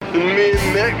And me and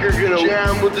Mick are gonna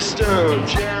jam with the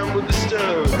Stones. Jam with the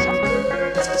Stones.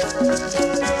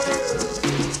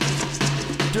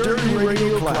 Dirty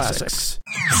Radio Classics.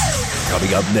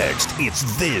 Coming up next, it's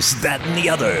This, That, and the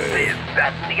Other. This,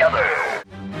 That, and the Other.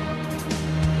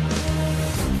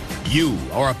 You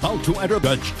are about to enter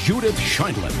Judge Judith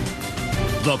Sheindlin.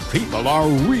 The people are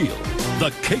real.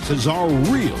 The cases are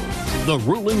real. The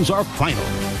rulings are final.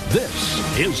 This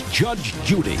is Judge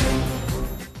Judy.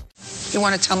 You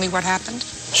want to tell me what happened?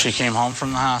 She came home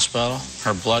from the hospital.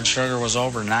 Her blood sugar was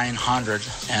over 900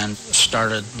 and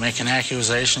started making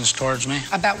accusations towards me.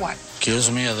 About what?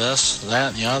 Accusing me of this,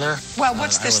 that, and the other. Well,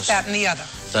 what's this, that, and the other?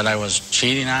 That I was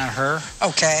cheating on her.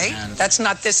 Okay, that's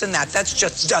not this and that. That's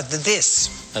just this.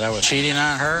 That I was cheating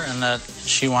on her and that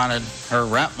she wanted her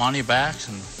rent money back.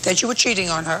 And that you were cheating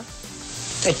on her.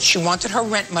 That she wanted her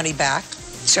rent money back.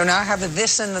 So now I have a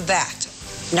this and a that.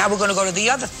 Now we're going to go to the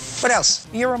other. What else?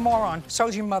 You're a moron.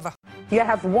 So's your mother. You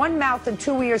have one mouth and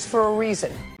two ears for a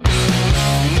reason.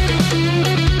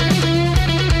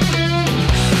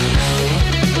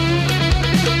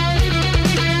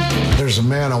 There's a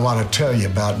man I want to tell you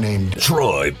about named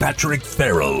Troy Patrick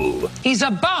Farrell. He's a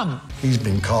bum. He's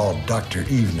been called Dr.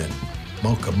 Evening,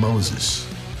 Mocha Moses.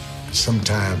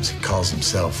 Sometimes he calls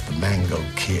himself the Mango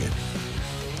Kid.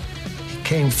 He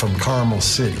came from Carmel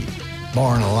City,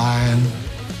 born a lion,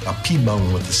 a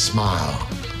P-bone with a smile.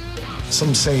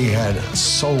 Some say he had a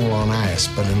soul on ice,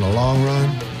 but in the long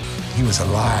run, he was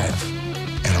alive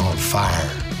and on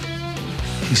fire.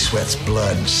 He sweats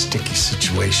blood in sticky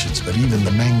situations, but even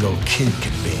the Mango Kid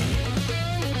can be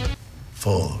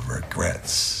full of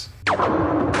regrets. 5,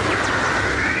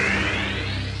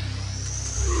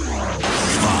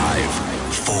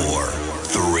 4,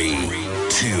 3,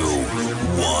 2,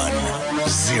 1,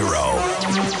 0.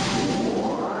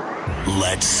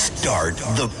 Let's start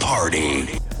the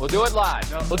party. We'll do it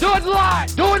live. We'll do it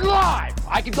live. Do it live.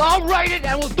 I'll write it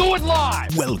and we'll do it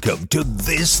live. Welcome to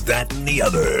This, That, and the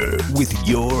Other with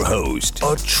your host,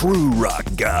 a true rock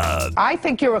god. I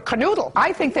think you're a canoodle.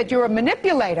 I think that you're a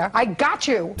manipulator. I got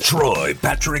you. Troy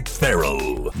Patrick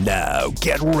Farrell. Now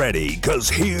get ready, because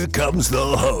here comes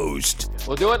the host.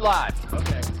 We'll do it live.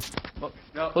 Okay.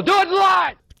 We'll do it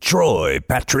live. Troy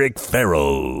Patrick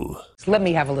Farrell. Let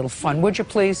me have a little fun, would you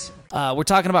please? We're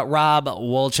talking about Rob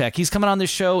Wolchek. He's coming on the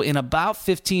show in about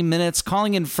 15 minutes,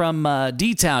 calling in from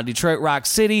D-Town, Detroit Rock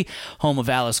City, home of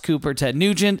Alice Cooper, Ted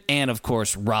Nugent, and, of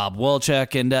course, Rob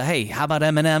Wolchek. And, hey, how about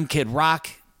Eminem, Kid Rock?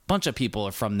 A bunch of people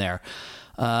are from there.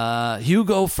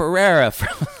 Hugo Ferreira,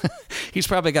 he's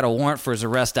probably got a warrant for his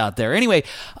arrest out there. Anyway,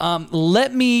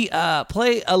 let me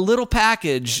play a little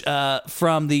package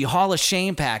from the Hall of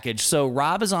Shame package. So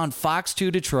Rob is on Fox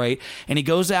 2 Detroit, and he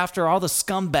goes after all the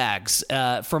scumbags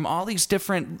from all these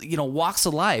different walks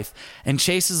of life and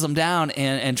chases them down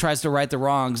and tries to right the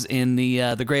wrongs in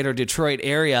the greater Detroit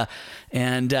area.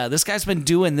 And this guy's been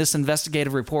doing this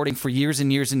investigative reporting for years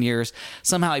and years and years.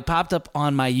 Somehow he popped up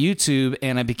on my YouTube,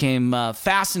 and I became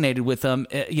fascinated with him,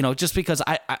 just because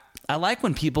I like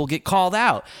when people get called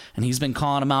out, and he's been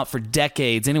calling them out for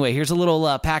decades. Anyway, here's a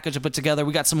little package I put together.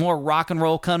 We got some more rock and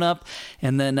roll coming up,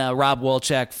 and then Rob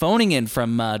Wolchek phoning in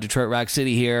from Detroit Rock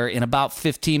City here in about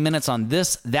 15 minutes on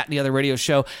This, That, and the Other radio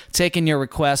show, taking your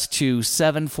request to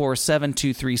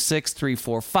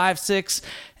 747-236-3456,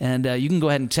 and you can go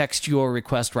ahead and text your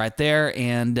request right there,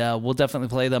 and we'll definitely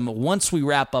play them once we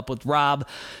wrap up with Rob,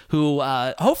 who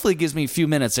hopefully gives me a few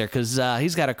minutes there, because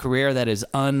he's got a career that is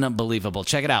unbelievable.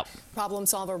 Check it out. Problem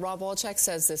solver Rob Wolchek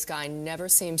says this guy never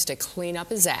seems to clean up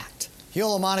his act.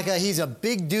 Yo, Monica, he's a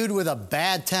big dude with a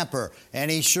bad temper,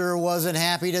 and he sure wasn't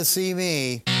happy to see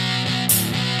me.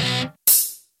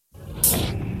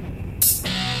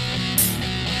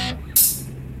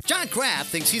 John Kraft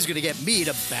thinks he's going to get me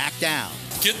to back down.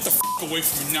 Get the away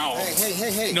from me now.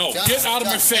 Hey. No, John, get out of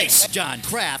my face. John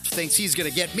Kraft thinks he's going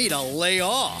to get me to lay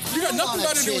off. You got nothing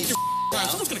better to do with your time.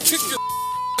 Someone's going to kick your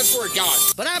I swear to God.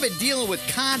 But I've been dealing with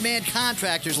con man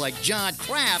contractors like John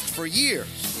Kraft for years.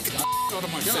 Get the out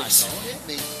of my face. Don't hit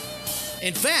me.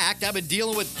 In fact, I've been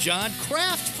dealing with John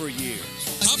Kraft for years.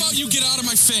 How about you get out of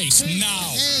my face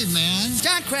now? Hey, man.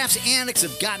 John Kraft's antics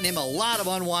have gotten him a lot of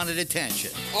unwanted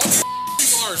attention. All the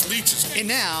bars, leeches. And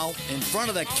now, in front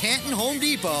of the Canton Home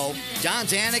Depot,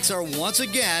 John's antics are once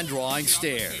again drawing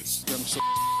stares. I'm so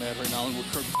mad right now.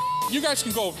 You guys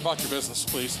can go about your business,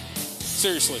 please.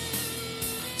 Seriously.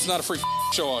 It's not a free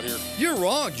show out here. You're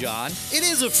wrong, John. It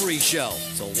is a free show.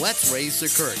 So let's raise the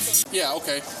curtain. Yeah,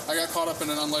 okay. I got caught up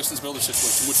in an unlicensed builder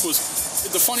situation, which was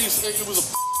the funniest. It was a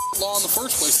law in the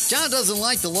first place. John doesn't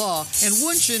like the law, and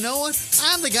wouldn't you know it,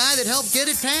 I'm the guy that helped get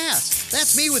it passed.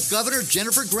 That's me with Governor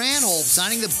Jennifer Granholm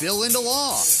signing the bill into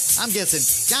law. I'm guessing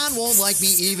John won't like me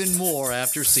even more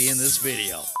after seeing this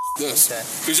video. This.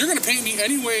 Because you're going to paint me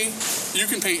any way you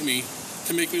can paint me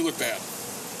to make me look bad.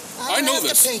 I know this. I don't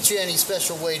have to paint you any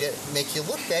special way to make you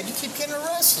look bad. You keep getting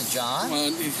arrested, John.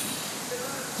 Well,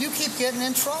 you keep getting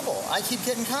in trouble. I keep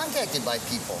getting contacted by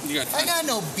people. I got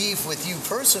no beef with you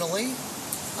personally.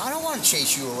 I don't want to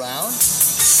chase you around.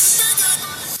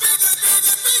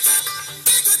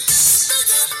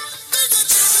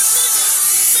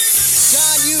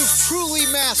 John, you've truly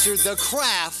mastered the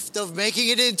craft of making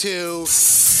it into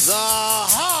the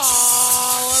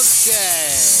Hall of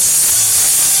Shame.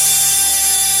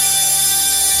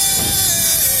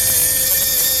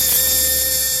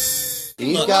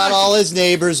 He's got all his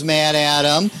neighbors mad at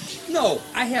him. No,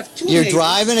 I have two You're neighbors.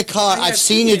 driving a car. I've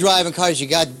seen you driving cars. You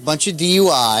got a bunch of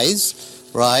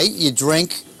DUIs, right? You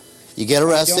drink. You get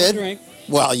arrested. I don't drink.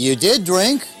 Well, you did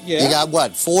drink. Yeah. You got,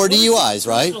 what, 4 DUIs,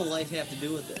 right? What does personal life have to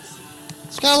do with this?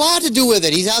 It's got a lot to do with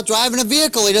it. He's out driving a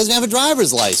vehicle. He doesn't have a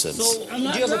driver's license. So, do you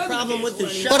have a problem with the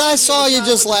shot? But I saw you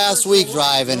just last week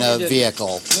driving a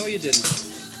vehicle. No, you didn't.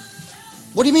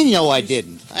 What do you mean, no, I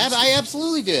didn't? I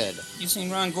absolutely did. You seen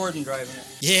Ron Gordon driving it.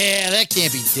 Yeah, that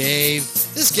can't be Dave.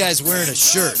 This guy's wearing a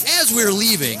shirt. As we're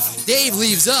leaving, Dave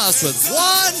leaves us with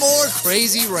one more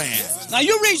crazy rant. Now,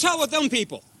 you raise hell with them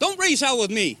people. Don't raise hell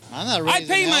with me. I'm not I raising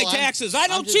pay hell. my taxes. I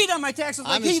don't cheat on my taxes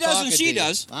like he does and she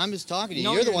does. I'm just talking to you.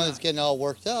 No, You're the you're one not. that's getting all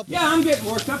worked up. Yeah, I'm getting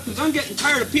worked up because I'm getting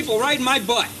tired of people riding my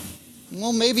butt.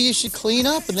 Well, maybe you should clean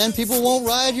up and then people won't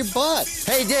ride your butt.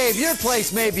 Hey, Dave, your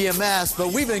place may be a mess, but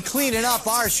we've been cleaning up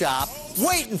our shop,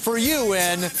 waiting for you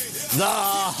in the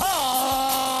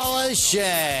Hall of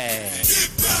Shame.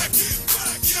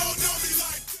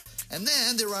 And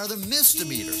then there are the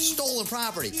misdemeanors, stolen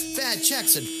property, bad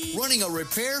checks, and running a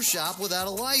repair shop without a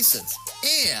license.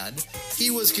 And he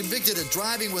was convicted of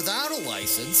driving without a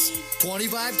license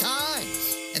 25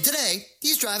 times. And today,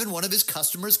 he's driving one of his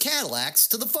customers' Cadillacs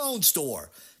to the phone store.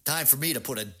 Time for me to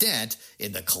put a dent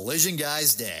in the collision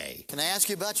guy's day. Can I ask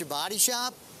you about your body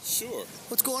shop? Sure.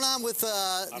 What's going on with,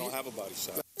 I don't have a body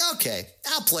shop. Okay,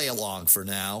 I'll play along for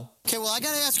now. Okay, well, I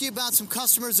gotta ask you about some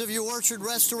customers of your Orchard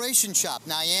Restoration Shop.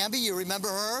 Nyambi, you remember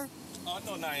her? Oh, I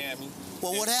know Nyambi.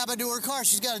 Well, what happened to her car?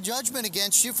 She's got a judgment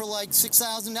against you for like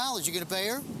 $6,000. You gonna pay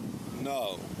her?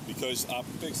 No, because I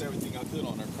fixed everything I could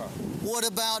on her car. What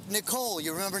about Nicole?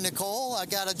 You remember Nicole? I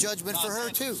got a judgment for her,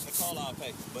 too. Nicole, I'll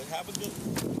pay. But have a good...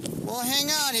 Well, hang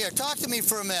on here. Talk to me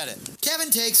for a minute.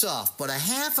 Kevin takes off, but a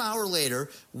half hour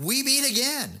later, we meet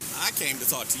again. I came to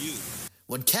talk to you.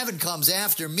 When Kevin comes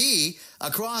after me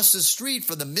across the street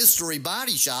from the mystery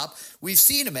body shop we've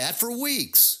seen him at for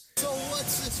weeks. So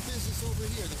what's this business over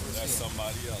here that we're That's seeing?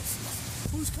 somebody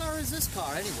else. Whose car is this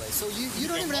car anyway? So you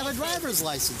don't even have a driver's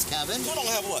license, Kevin. I don't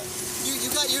have what? You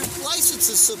got your license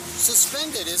is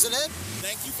suspended, isn't it?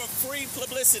 Thank you for free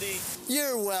publicity.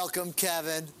 You're welcome,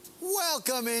 Kevin.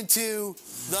 Welcome into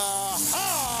the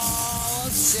Hall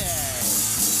of Shame.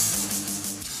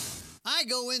 I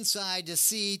go inside to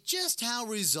see just how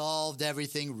resolved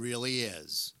everything really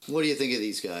is. What do you think of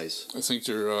these guys? I think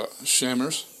they're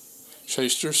shammers,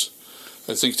 chasters.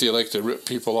 I think they like to rip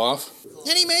people off.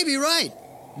 And he may be right.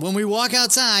 When we walk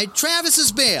outside, Travis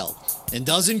is bailed and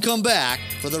doesn't come back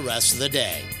for the rest of the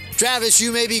day. Travis,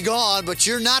 you may be gone, but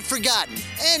you're not forgotten.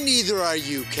 And neither are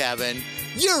you, Kevin.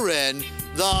 You're in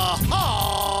the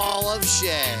Hall of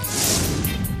Shame.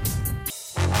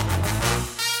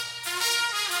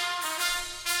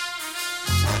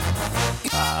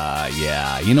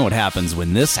 Yeah, you know what happens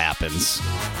when this happens.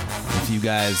 If you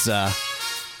guys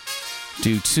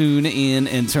do tune in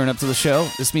and turn up to the show,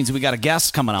 this means we got a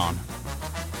guest coming on.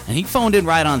 And he phoned in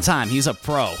right on time. He's a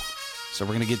pro. So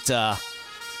we're going to get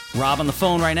Rob on the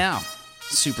phone right now.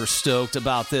 Super stoked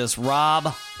about this. Rob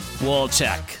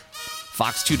Wolchek,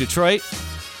 Fox 2 Detroit,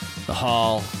 the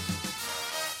Hall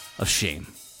of Shame.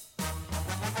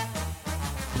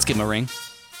 Let's give him a ring.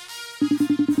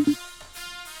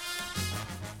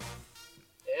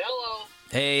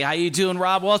 Hey, how you doing,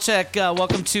 Rob Wolchek?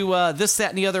 Welcome to This,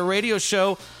 That, and the Other radio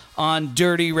show on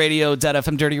Dirty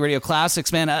Radio.fm, Dirty Radio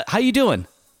Classics. Man, how you doing?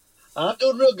 I'm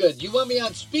doing real good. You want me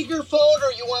on speakerphone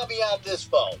or you want me on this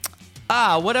phone?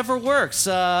 Whatever works.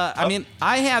 I mean,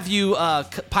 I have you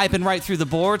piping right through the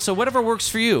board, so whatever works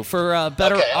for you, for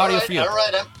better audio for you. All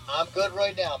right, I'm good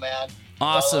right now, man.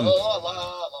 Awesome. La, la, la,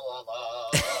 la, la,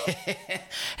 la.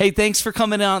 Hey, thanks for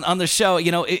coming on the show.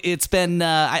 You know, it's been,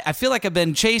 I feel like I've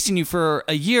been chasing you for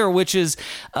a year, which is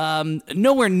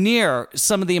nowhere near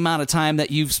some of the amount of time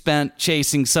that you've spent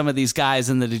chasing some of these guys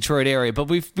in the Detroit area. But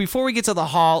before we get to the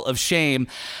Hall of Shame,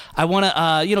 I want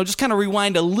to, just kind of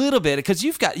rewind a little bit, because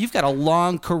you've got a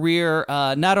long career,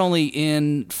 not only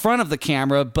in front of the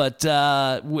camera, but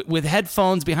with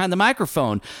headphones behind the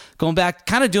microphone, going back,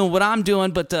 kind of doing what I'm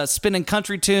doing, but spinning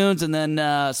country tunes and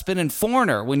then spinning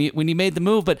Foreigner when you made the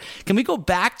move. But can we go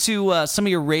back to some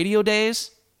of your radio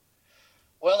days?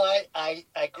 Well, I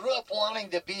grew up wanting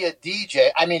to be a DJ.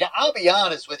 I mean, I'll be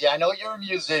honest with you. I know you're a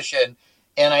musician,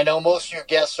 and I know most of your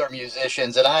guests are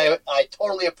musicians, and I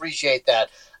totally appreciate that.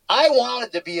 I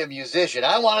wanted to be a musician.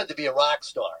 I wanted to be a rock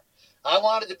star.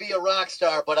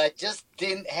 But I just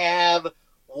didn't have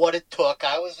what it took.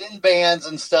 I was in bands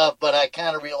and stuff, but I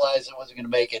kind of realized I wasn't going to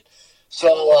make it.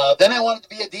 So then I wanted to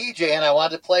be a DJ, and I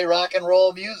wanted to play rock and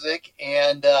roll music,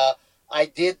 and I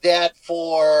did that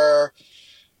from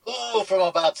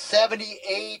about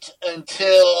 78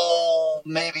 until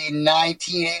maybe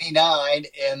 1989,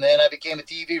 and then I became a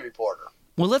TV reporter.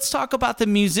 Well, let's talk about the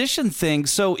musician thing.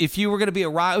 So if you were going to be a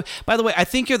rock... By the way, I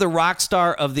think you're the rock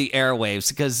star of the airwaves,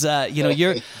 because,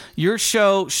 your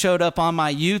show showed up on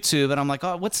my YouTube, and I'm like,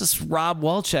 oh, what's this Rob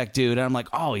Wolchek dude? And I'm like,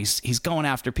 oh, he's going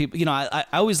after people. You know, I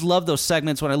always loved those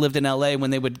segments when I lived in L.A.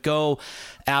 when they would go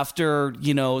after,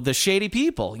 the shady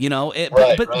people,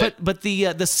 But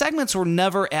the segments were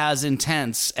never as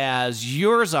intense as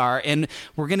yours are, and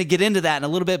we're going to get into that in a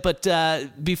little bit. But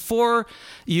before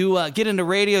you get into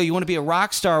radio, you want to be a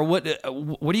rock star. What are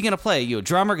you going to play? You a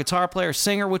drummer, guitar player,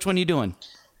 singer? Which one are you doing?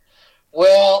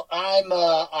 Well, I'm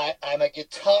a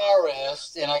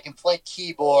guitarist, and I can play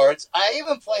keyboards. I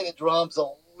even play the drums a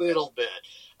little bit.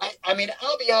 I mean,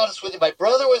 I'll be honest with you. My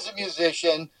brother was a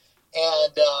musician,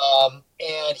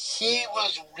 and he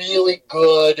was really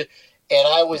good, and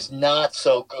I was not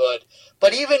so good.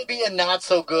 But even being not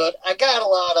so good, I got a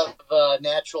lot of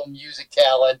natural music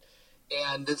talent,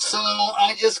 and so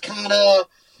I just kind of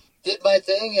did my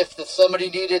thing. If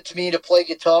somebody needed me to play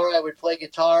guitar, I would play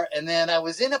guitar. And then I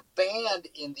was in a band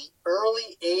in the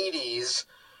early 80s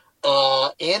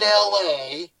in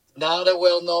L.A., not a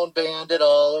well-known band at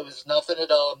all. It was nothing at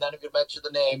all. I'm not even going to mention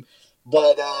the name.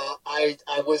 But I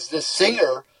was the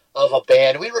singer of a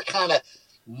band. We were kind of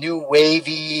new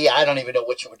wavy. I don't even know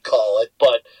what you would call it.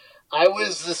 But I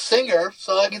was the singer,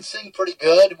 so I can sing pretty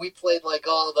good. We played like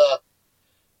all the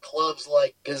clubs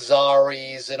like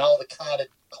Gazzari's and all the kind of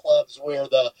clubs where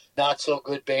the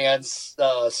not-so-good bands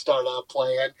start out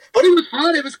playing. But it was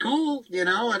fun. It was cool, and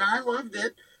I loved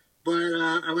it. But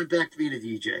I went back to being a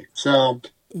DJ. So...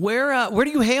 Where do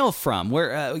you hail from?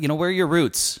 Where are your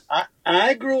roots?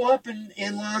 I grew up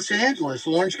in Los Angeles,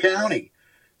 Orange County.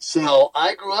 So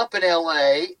I grew up in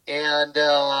L.A., and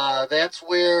that's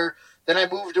where... Then I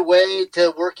moved away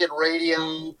to work in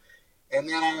radio, and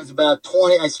then I was about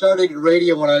 20. I started in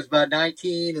radio when I was about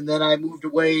 19, and then I moved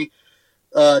away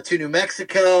to New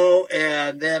Mexico,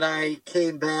 and then I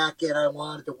came back, and I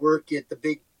wanted to work at the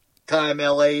big-time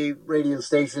L.A. radio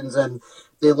stations, and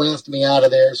they laughed me out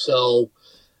of there, so...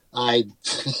 I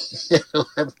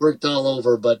worked all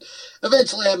over, but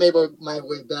eventually I made my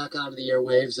way back onto the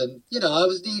airwaves, and, I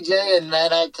was DJ, and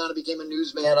then I kind of became a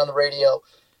newsman on the radio,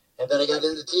 and then I got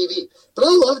into TV. But I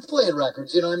loved playing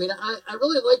records, I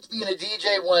really liked being a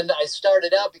DJ when I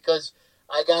started out, because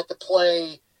I got to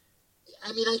play,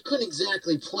 I couldn't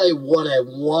exactly play what I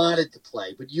wanted to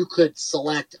play, but you could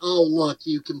select, oh, look,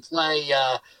 you can play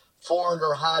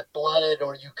Foreigner, Hot Blooded,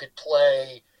 or you could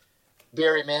play...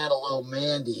 Barry Manilow,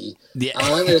 Mandy. Yeah.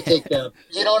 I'm going to take them.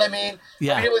 You know what I mean?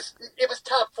 Yeah. I mean, it was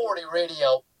top 40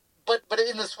 radio, but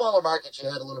in the smaller markets, you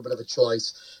had a little bit of a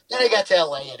choice. Then I got to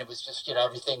LA, and it was just,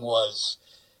 everything was,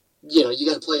 you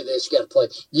got to play this,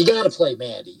 you got to play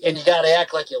Mandy, and you got to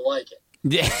act like you like it.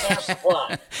 Yeah. Air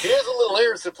Supply. Here's a little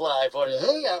Air Supply for you.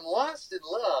 Hey, I'm lost in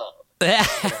love.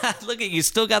 Look at you,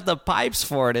 still got the pipes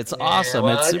for it. It's awesome.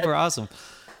 Well, it's super awesome.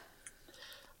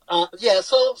 So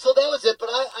that was it. But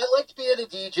I liked being a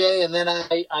DJ, and then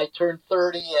I turned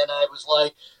 30, and I was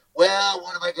like, well,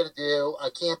 what am I going to do? I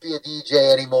can't be a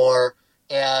DJ anymore.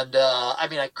 And,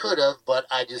 I could have, but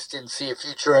I just didn't see a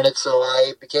future in it, so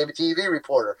I became a TV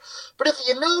reporter. But if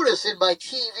you notice in my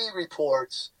TV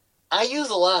reports, I use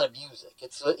a lot of music.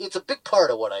 It's a big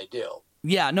part of what I do.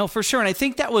 Yeah, no, for sure. And I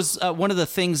think that was one of the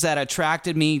things that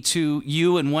attracted me to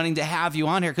you and wanting to have you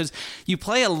on here, because you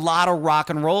play a lot of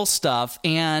rock and roll stuff,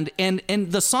 and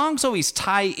the songs always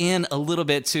tie in a little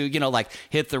bit to, like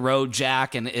Hit the Road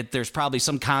Jack, and there's probably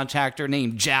some contractor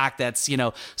named Jack that's,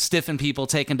 stiffing people,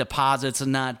 taking deposits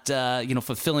and not,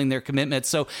 fulfilling their commitments.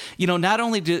 So, not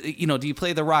only do you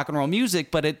play the rock and roll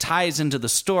music, but it ties into the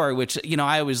story, which,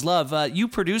 I always love. You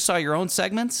produce all your own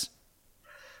segments?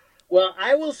 Well,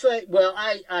 I will say,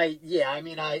 I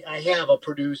have a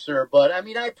producer, but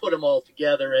I put them all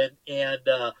together, and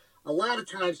a lot of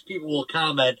times people will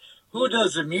comment, who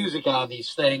does the music on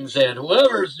these things, and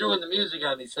whoever's doing the music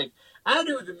on these things, I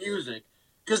do the music,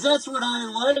 because that's what I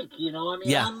like,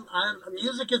 Yeah.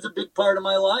 Music is a big part of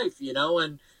my life,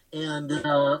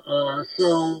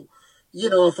 so,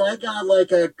 if I got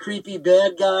like a creepy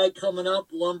bad guy coming up,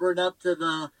 lumbering up to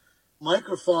the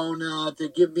microphone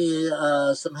to give me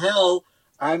some hell,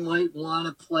 I might want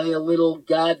to play a little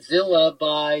Godzilla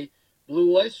by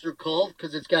Blue Oyster Cult,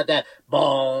 because it's got that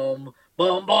boom,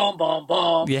 boom, boom, boom,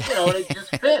 boom, yeah. And it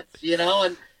just fits,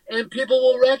 and people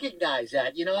will recognize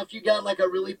that, if you got like a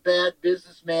really bad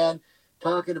businessman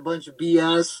talking a bunch of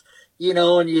BS,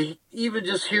 and you even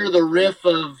just hear the riff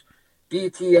of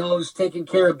BTOs taking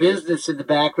care of business in the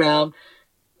background,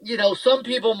 some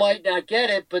people might not get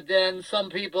it, but then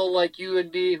some people like you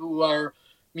and me who are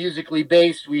musically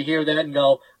based, we hear that and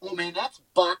go, oh man, that's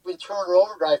Bachman Turner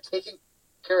Overdrive taking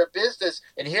care of business,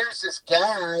 and here's this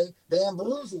guy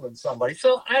bamboozling somebody.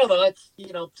 So I don't know, it's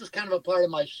just kind of a part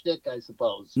of my shtick, I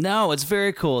suppose. No, it's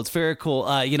very cool. It's very cool.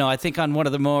 I think on one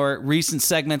of the more recent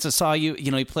segments I saw you,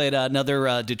 you played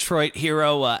another Detroit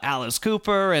hero, Alice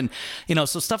Cooper, and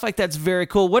so stuff like that's very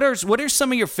cool. What are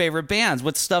some of your favorite bands?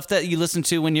 What's stuff that you listen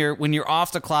to when you're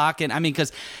off the clock? And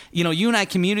because you and I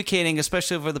communicating,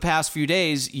 especially over the past few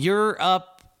days, you're up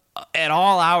at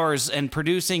all hours and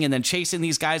producing and then chasing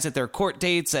these guys at their court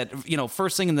dates at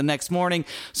first thing in the next morning.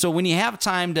 So when you have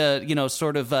time to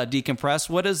sort of decompress,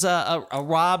 what does a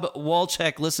Rob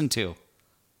Wolchek listen to?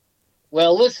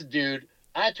 Well, listen, dude,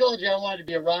 I told you I wanted to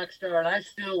be a rock star, and I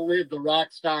still live the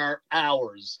rock star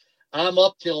hours. I'm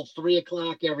up till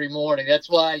 3:00 every morning. That's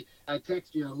why I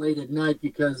text you late at night,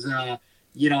 because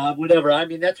whatever.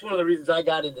 That's one of the reasons I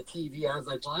got into TV. I was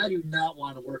like, well, I do not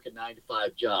want to work a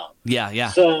 9-to-5 job.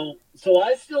 Yeah. So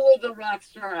I still live the rock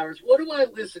star hours. What do I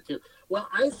listen to? Well,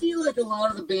 I feel like a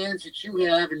lot of the bands that you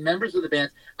have and members of the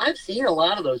bands, I've seen a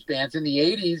lot of those bands in the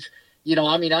 80s. The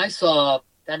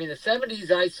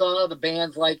 70s, I saw the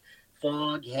bands like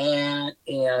Foghat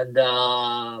and,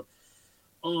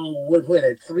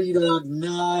 Three Dog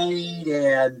Night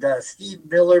and Steve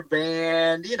Miller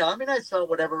Band. I saw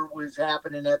whatever was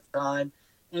happening at the time.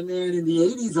 And then in the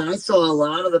 80s, I saw a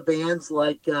lot of the bands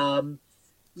like,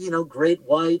 Great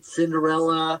White,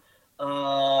 Cinderella.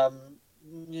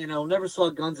 Never saw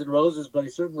Guns N' Roses, but I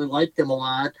certainly liked them a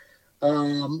lot.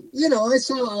 I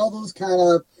saw all those kind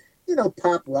of,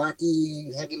 pop,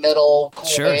 rocky, heavy metal,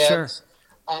 cool bands.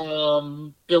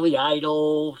 Sure. Billy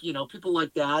Idol, people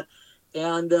like that.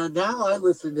 And now I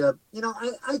listen to,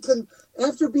 I can,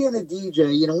 after being a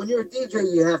DJ, when you're a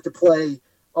DJ, you have to play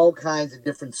all kinds of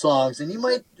different songs. And you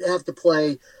might have to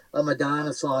play a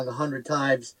Madonna song 100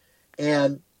 times.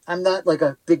 And I'm not like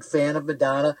a big fan of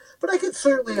Madonna, but I can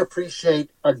certainly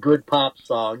appreciate a good pop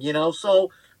song,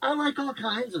 So I like all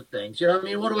kinds of things. What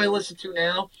do I listen to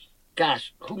now?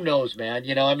 Gosh, who knows, man?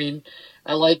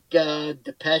 I like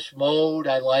Depeche Mode.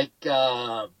 I like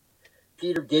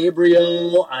Peter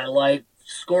Gabriel. I like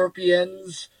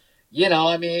Scorpions.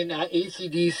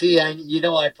 AC/DC.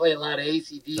 I play a lot of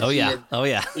AC/DC. Oh yeah.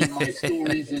 In my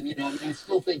stories, and I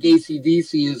still think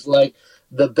AC/DC is like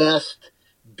the best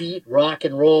beat rock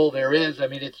and roll there is.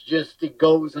 It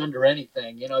goes under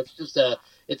anything. It's just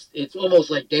it's almost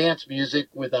like dance music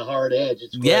with a hard edge.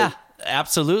 It's great. Yeah.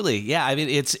 Absolutely. Yeah.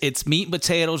 It's meat and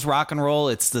potatoes, rock and roll.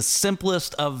 It's the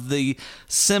simplest of the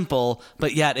simple,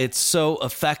 but yet it's so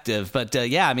effective. But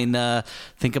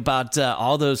think about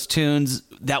all those tunes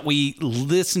that we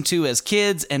listened to as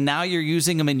kids, and now you're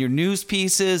using them in your news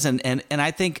pieces. And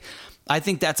I think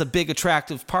that's a big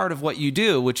attractive part of what you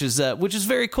do, which is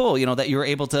very cool, that you're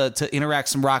able to interact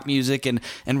some rock music and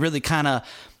really kind of,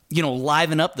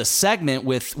 liven up the segment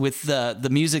with the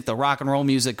music, the rock and roll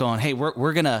music, going, hey,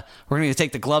 we're gonna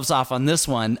take the gloves off on this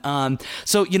one.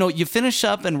 So you finish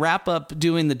up and wrap up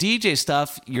doing the DJ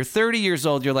stuff. You're 30 years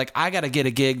old. You're like, I got to get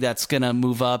a gig that's gonna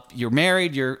move up. You're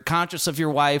married. You're conscious of your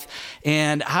wife.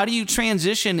 And how do you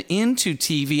transition into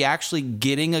TV, actually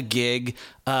getting a gig,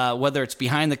 whether it's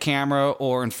behind the camera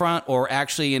or in front, or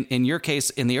actually in your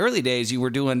case, in the early days, you were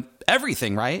doing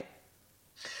everything, right?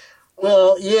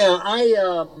 Well, yeah, I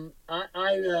on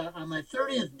my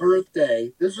 30th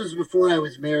birthday, this was before I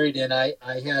was married, and I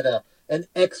had an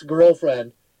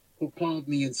ex-girlfriend who called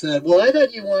me and said, well, I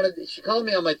thought you wanted, she called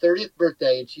me on my 30th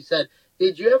birthday, and she said,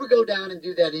 did you ever go down and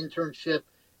do that internship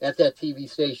at that TV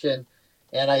station?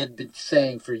 And I had been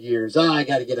saying for years, oh, I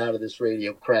got to get out of this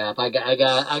radio crap. I got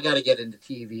to get into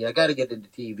TV. I got to get into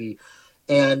TV.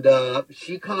 And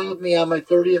she called me on my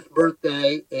 30th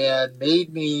birthday and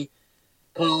made me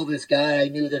call this guy I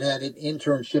knew that had an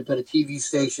internship at a TV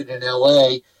station in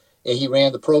LA, and he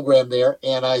ran the program there.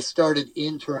 And I started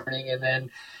interning, and then,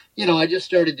 you know, I just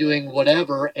started doing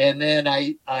whatever. And then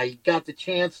I got the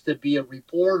chance to be a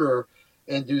reporter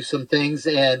and do some things,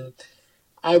 and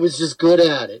I was just good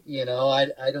at it. You know,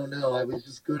 I don't know. I was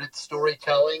just good at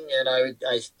storytelling, and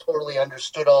I totally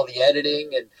understood all the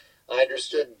editing, and I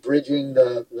understood bridging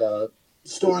the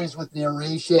stories with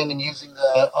narration and using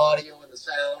the audio and the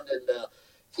sound and the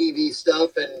TV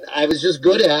stuff, and I was just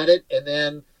good at it. And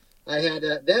then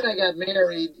I got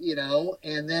married, you know,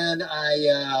 and then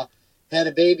I had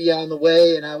a baby on the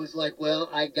way, and I was like, well,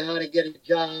 I gotta get a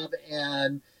job,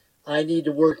 and I need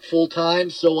to work full time.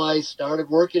 So I started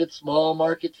working at small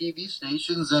market TV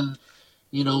stations, and,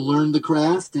 you know, learned the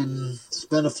craft, and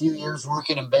spent a few years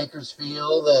working in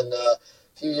Bakersfield and a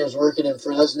few years working in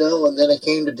Fresno, and then I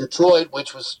came to Detroit,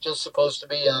 which was just supposed to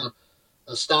be a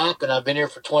stop, and I've been here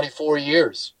for 24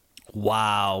 years.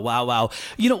 Wow.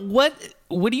 You know,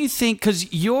 what do you think?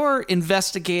 Because your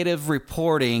investigative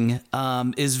reporting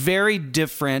is very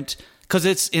different, because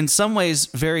it's in some ways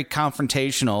very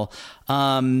confrontational.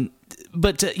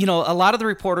 But, you know, a lot of the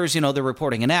reporters, you know, they're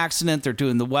reporting an accident, they're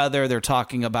doing the weather, they're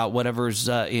talking about whatever's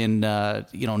in,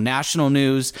 you know, national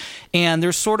news. And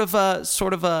there's sort of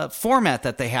a format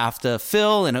that they have to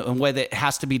fill in a way that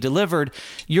has to be delivered.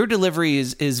 Your delivery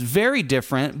is very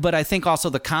different, but I think also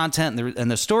the content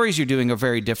and the stories you're doing are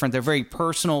very different. They're very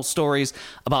personal stories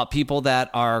about people that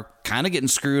are kind of getting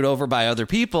screwed over by other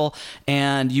people,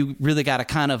 and you really got to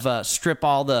kind of strip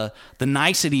all the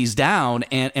niceties down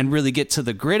and really get to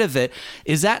the grit of it.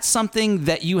 Is that something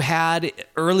that you had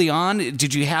early on?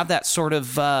 Did you have that sort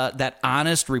of that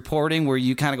honest reporting where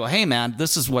you kind of go, hey man,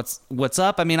 this is what's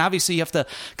up? I mean, obviously you have to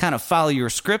kind of follow your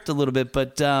script a little bit,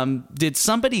 but did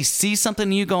somebody see something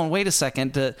in you going, wait a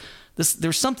second,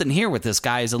 there's something here with this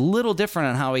guy is a little different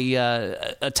on how he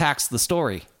attacks the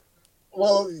story?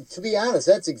 Well, to be honest,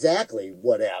 that's exactly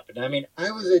what happened. I mean,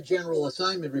 I was a general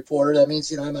assignment reporter. That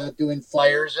means, you know, I'm out doing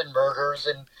fires and murders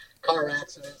and car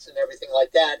accidents and everything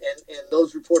like that. And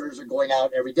those reporters are going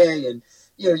out every day. And,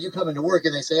 you know, you come into work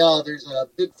and they say, oh, there's a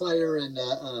big fire and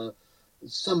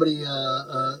somebody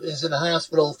is in the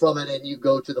hospital from it. And you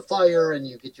go to the fire and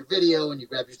you get your video and you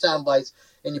grab your sound bites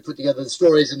and you put together the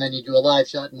stories, and then you do a live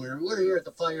shot. And we're here at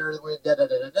the fire. We're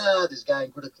da-da-da-da-da, this guy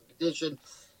in critical condition.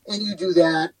 And you do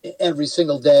that every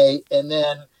single day. And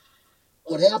then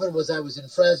what happened was I was in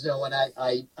Fresno, and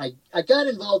I got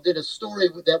involved in a story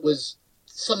that was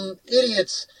some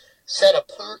idiots set a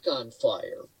park on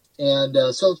fire.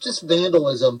 And so just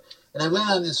vandalism. And I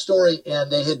went on this story,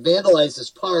 and they had vandalized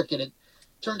this park, and it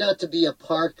turned out to be a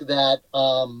park that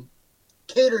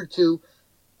catered to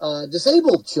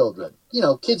disabled children, you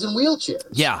know, kids in wheelchairs.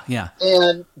 Yeah.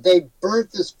 And they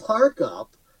burnt this park up,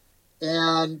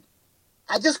 and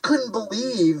I just couldn't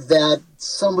believe that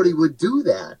somebody would do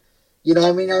that. You know,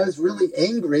 I mean, I was really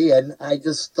angry, and I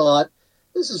just thought,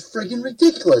 this is friggin'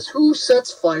 ridiculous. Who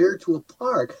sets fire to a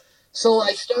park? So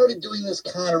I started doing this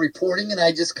kind of reporting, and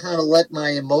I just kind of let my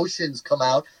emotions come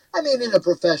out. I mean, in a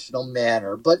professional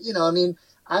manner. But, you know, I mean,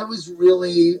 I was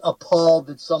really appalled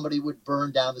that somebody would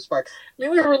burn down this park. I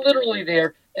mean, we were literally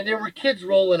there, and there were kids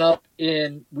rolling up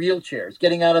in wheelchairs,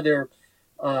 getting out of their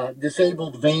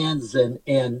disabled vans and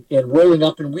rolling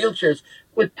up in wheelchairs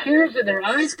with tears in their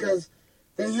eyes, because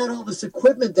they had all this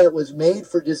equipment that was made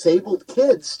for disabled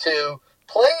kids to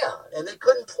play on, and they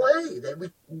couldn't play.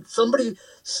 Somebody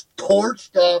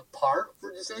torched a park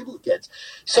for disabled kids.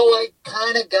 So I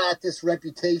kind of got this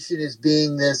reputation as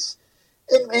being this,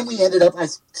 and we ended up, I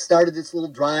started this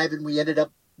little drive, and we ended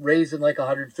up raising like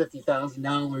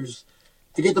 $150,000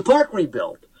 to get the park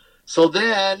rebuilt. So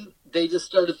then they just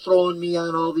started throwing me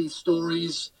on all these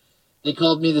stories. They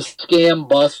called me the scam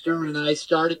buster, and I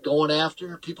started going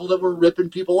after people that were ripping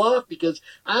people off, because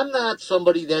I'm not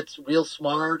somebody that's real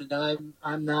smart, and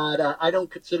I'm not, I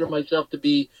don't consider myself to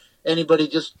be anybody,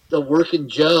 just a working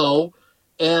Joe.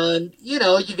 And, you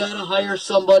know, you got to hire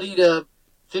somebody to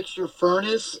fix your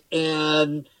furnace,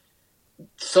 and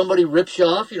somebody rips you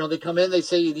off. You know, they come in, they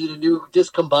say you need a new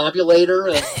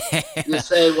discombobulator, and you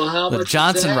say, well, how much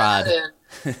Johnson is that? rod. And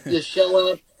you shell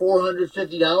out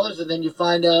 $450, and then you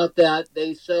find out that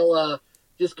they sell a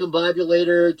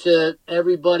discombobulator to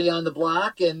everybody on the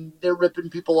block, and they're ripping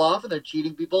people off and they're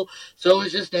cheating people. So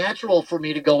it's just natural for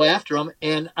me to go after them.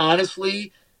 And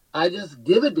honestly, I just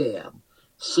give a damn.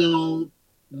 So,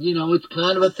 it's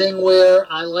kind of a thing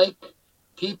where I like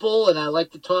people and I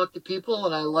like to talk to people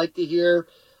and I like to hear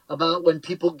about when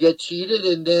people get cheated,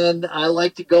 and then I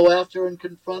like to go after and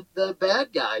confront the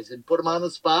bad guys and put them on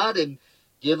the spot and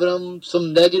giving them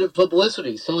some negative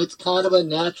publicity. So it's kind of a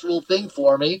natural thing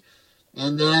for me.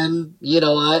 And then,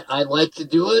 I like to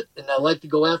do it, and I like to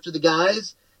go after the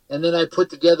guys. And then I put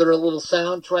together a little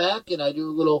soundtrack, and I do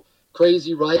a little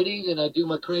crazy writing, and I do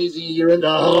my crazy you're in the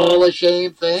Hall of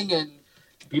Shame thing, and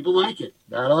people like it.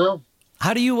 I don't know.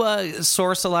 How do you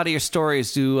source a lot of your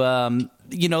stories?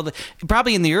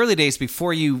 Probably in the early days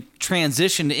before you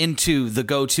transitioned into the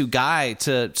go-to guy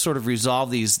to sort of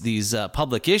resolve these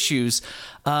public issues,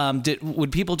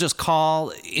 would people just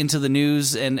call into the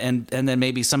news and then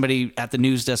maybe somebody at the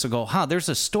news desk will go, there's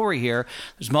a story here.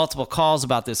 There's multiple calls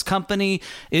about this company.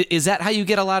 Is that how you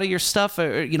get a lot of your stuff,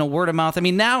 or, word of mouth? I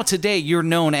mean, now today you're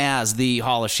known as the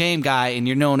Hall of Shame guy, and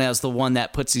you're known as the one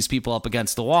that puts these people up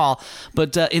against the wall.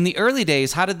 But in the early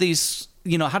days, how did this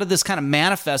kind of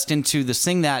manifest into this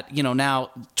thing that, now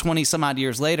 20 some odd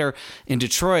years later in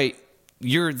Detroit,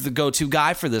 you're the go-to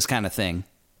guy for this kind of thing?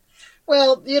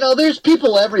 Well, there's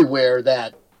people everywhere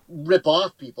that rip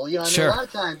off people. Sure. A lot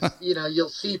of times, you'll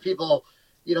see people,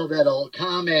 that'll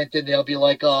comment and they'll be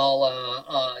like,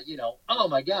 oh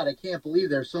my God, I can't believe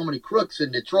there's so many crooks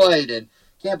in Detroit, and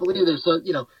can't believe there's so,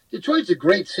 Detroit's a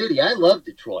great city. I love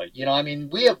Detroit.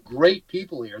 We have great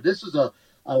people here. This is a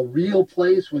real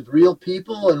place with real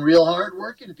people and real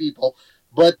hardworking people.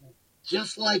 But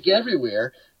just like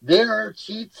everywhere, there are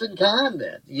cheats and con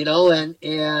men,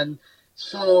 and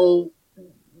so,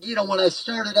 when I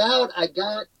started out, I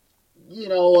got,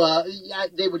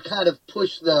 they would kind of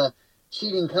push the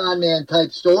cheating con man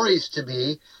type stories to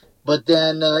me. But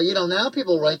then, now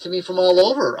people write to me from all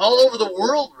over the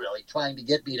world, really, trying to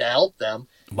get me to help them.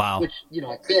 Wow. Which,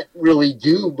 I can't really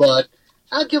do, but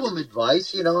I'll give them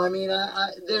advice.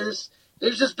 There's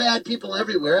just bad people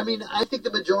everywhere. I think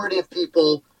the majority of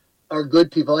people are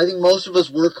good people. I think most of us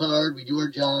work hard. We do our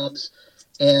jobs.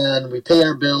 And we pay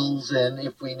our bills, and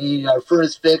if we need our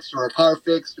furnace fixed or a car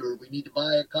fixed, or we need to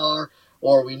buy a car,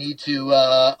 or we need to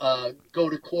go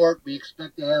to court, we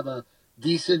expect to have a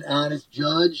decent, honest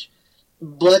judge.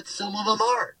 But some of them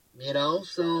aren't,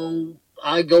 So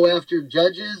I go after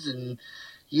judges and,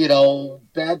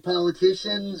 bad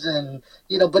politicians, and,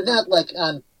 but not like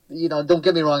on, don't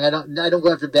get me wrong. I don't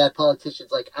go after bad politicians.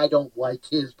 Like, I don't like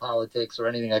his politics or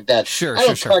anything like that. Sure, I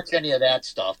don't touch any of that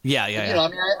stuff. Yeah.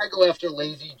 I go after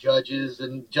lazy judges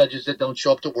and judges that don't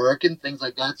show up to work and things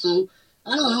like that. So,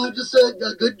 I don't know. I'm just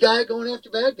a good guy going after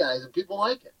bad guys, and people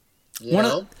like it. One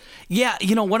of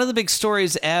the big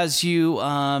stories as you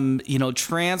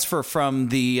transfer from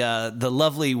the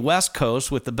lovely West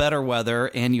Coast with the better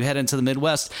weather and you head into the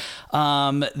Midwest,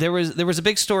 there was a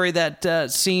big story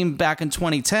that seemed back in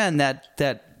 2010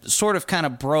 that sort of kind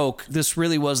of broke. This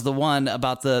really was the one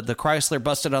about the Chrysler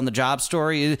busted on the job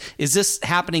story. Is this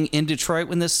happening in Detroit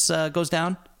when this goes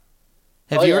down?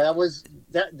 That was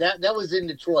in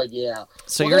Detroit. Yeah.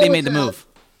 So you already made the move.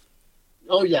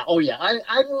 Oh yeah.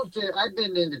 I moved to. I've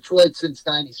been in Detroit since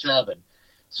 '97.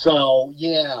 So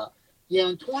yeah.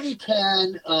 In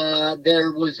 2010,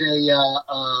 there was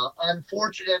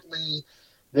unfortunately,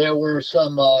 there were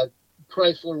some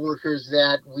Chrysler workers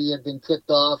that we had been tipped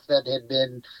off that had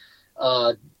been,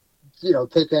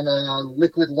 taking a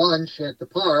liquid lunch at the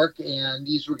park, and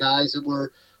these were guys that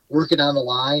were working on the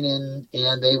line, and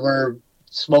they were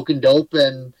smoking dope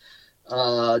and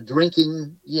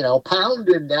drinking,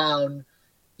 pounding down.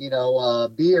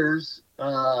 Beers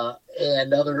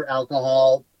and other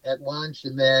alcohol at lunch.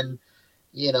 And then,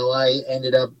 I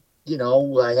ended up,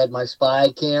 I had my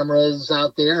spy cameras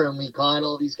out there, and we caught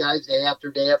all these guys day after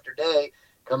day after day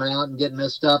coming out and getting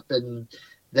messed up. And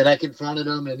then I confronted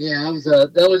them. And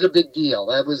that was a big deal.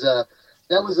 That was a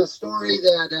story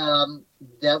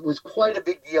that was quite a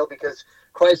big deal, because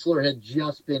Chrysler had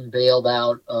just been bailed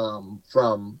out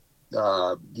from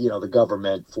the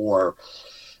government for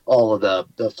all of the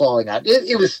falling out.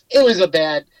 It was a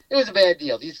bad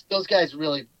deal. Those guys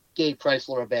really gave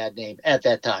Chrysler a bad name at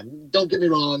that time. Don't get me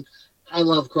wrong, I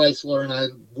love Chrysler and I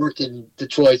work in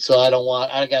Detroit, so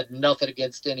I got nothing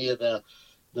against any of the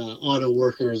auto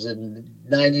workers, and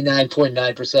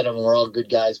 99.9% of them are all good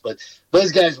guys, but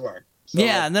those guys weren't. So,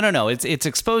 yeah, no. It's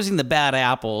exposing the bad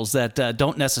apples that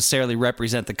don't necessarily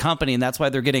represent the company, and that's why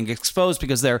they're getting exposed,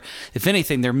 because they're, if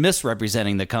anything, they're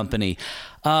misrepresenting the company.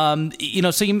 So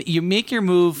you make your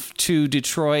move to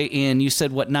Detroit in, you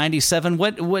said, what, 97?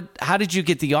 How did you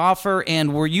get the offer,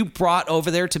 and were you brought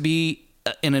over there to be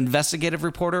an investigative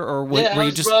reporter, or were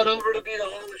you just brought over to be the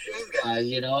Hall of Shame guy?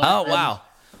 You know. Oh, wow.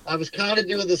 I was kind of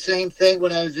doing the same thing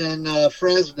when I was in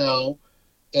Fresno,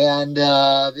 and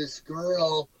this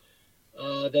girl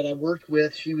that I worked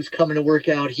with, she was coming to work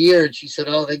out here, and she said,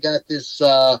 "Oh, they got this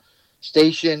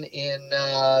station in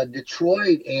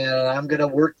Detroit, and I'm going to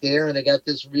work there, and they got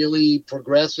this really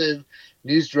progressive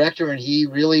news director, and he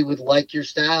really would like your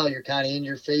style, your kind of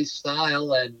in-your-face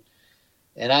style."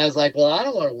 And I was like, "Well, I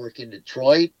don't want to work in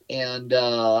Detroit," and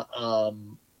I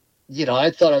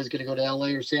thought I was going to go to LA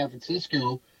or San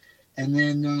Francisco. And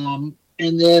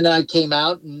then I came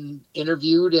out and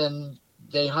interviewed, and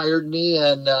they hired me,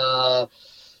 and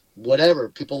whatever,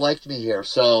 people liked me here.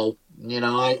 So,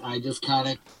 I just kind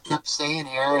of kept staying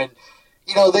here, and,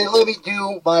 they let me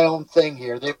do my own thing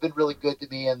here. They've been really good to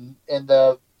me, and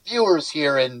the viewers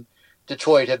here in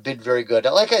Detroit have been very good.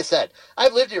 Like I said,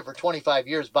 I've lived here for 25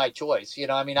 years by choice.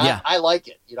 I like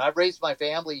it. I've raised my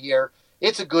family here.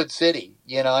 It's a good city.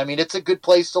 It's a good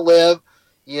place to live.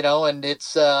 And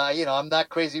it's, I'm not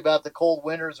crazy about the cold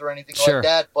winters or anything like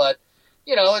that, but,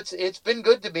 it's been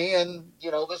good to me, and,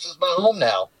 this is my home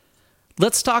now.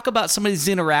 Let's talk about some of these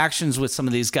interactions with some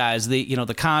of these guys,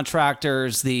 the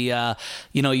contractors, you had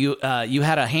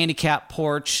a handicap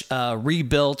porch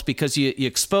rebuilt because you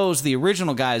exposed the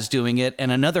original guys doing it,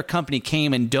 and another company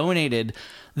came and donated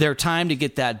their time to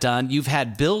get that done. You've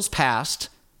had bills passed,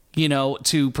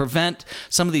 to prevent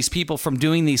some of these people from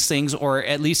doing these things, or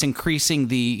at least increasing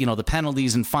the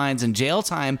penalties and fines and jail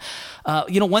time.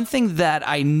 One thing that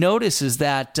I notice is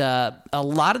that a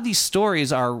lot of these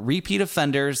stories are repeat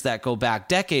offenders that go back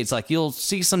decades. Like, you'll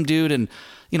see some dude in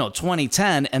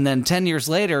 2010, and then 10 years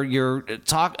later,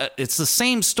 it's the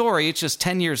same story. It's just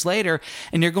 10 years later,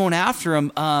 and you're going after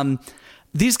him.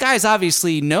 These guys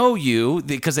obviously know you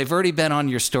because they've already been on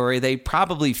your story. They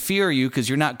probably fear you because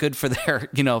you're not good for their,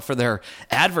 for their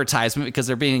advertisement, because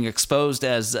they're being exposed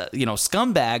as,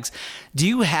 scumbags. Do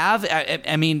you have,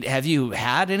 have you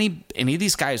had any of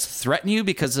these guys threaten you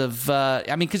because of,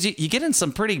 because you get in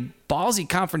some pretty ballsy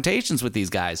confrontations with these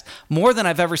guys, more than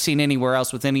I've ever seen anywhere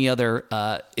else with any other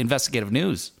investigative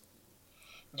news.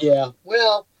 Yeah,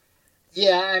 well,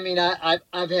 yeah,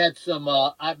 I've had some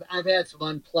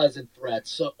unpleasant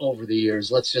threats over the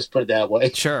years. Let's just put it that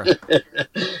way. Sure.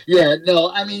 Yeah, no,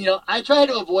 I try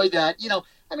to avoid that.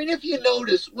 If you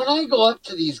notice, when I go up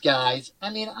to these guys,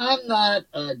 I'm not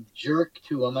a jerk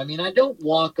to them. I don't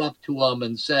walk up to them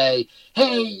and say,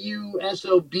 "Hey, you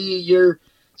SOB, you're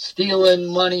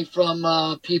stealing money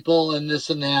from people and this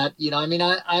and that."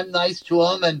 I'm nice to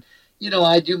them, and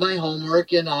I do my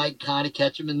homework, and I kind of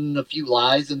catch them in a few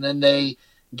lies, and then they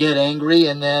get angry,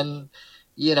 and then,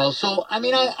 so, I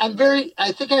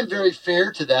think I'm very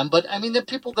fair to them, but, the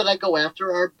people that I go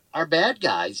after are bad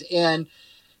guys, and,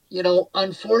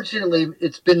 unfortunately,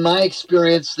 it's been my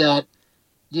experience that,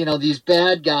 these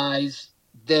bad guys,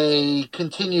 they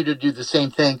continue to do the same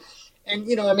thing, and,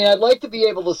 I'd like to be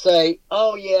able to say,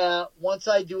 oh, yeah, once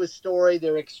I do a story,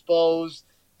 they're exposed,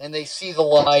 and they see the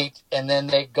light, and then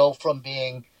they go from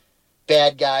being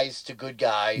bad guys to good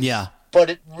guys. Yeah. But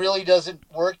it really doesn't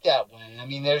work that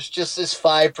way. There's just this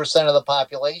 5% of the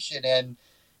population, and,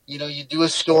 you do a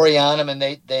story on them, and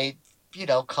they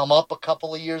come up a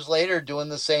couple of years later doing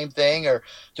the same thing or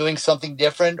doing something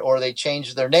different, or they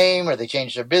change their name or they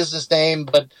change their business name.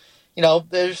 But,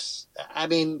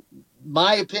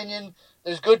 my opinion,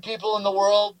 there's good people in the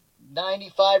world.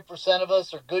 95% of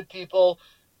us are good people.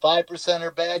 5%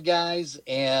 are bad guys,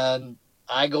 and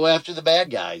I go after the bad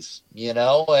guys,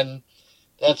 and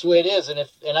that's the way it is.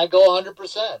 And I go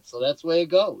 100%, so that's the way it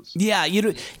goes. Yeah,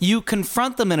 you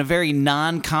confront them in a very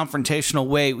non-confrontational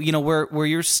way, where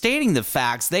you're stating the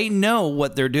facts. They know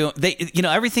what they're doing. They,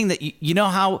 everything that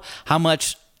how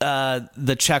much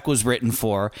the check was written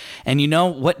for, and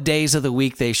what days of the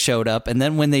week they showed up, and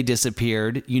then when they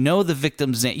disappeared, the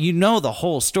victim's name, the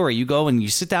whole story. You go and you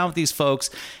sit down with these folks,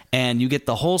 and you get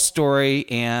the whole story,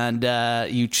 and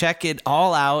you check it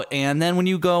all out, and then when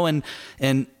you go and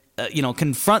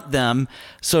confront them,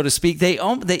 so to speak, they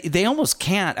almost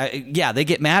can't. They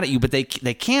get mad at you, but they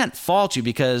can't fault you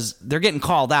because they're getting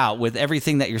called out with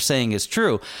everything that you're saying is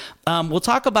true. We'll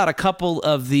talk about a couple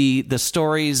of the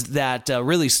stories that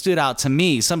really stood out to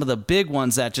me, some of the big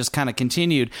ones that just kind of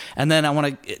continued, and then I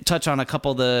want to touch on a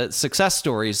couple of the success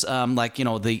stories, like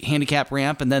the handicap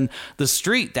ramp, and then the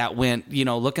street that went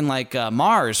looking like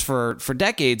Mars for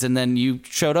decades, and then you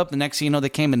showed up the next thing they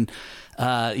came and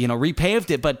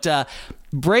repaved it. But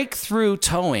Breakthrough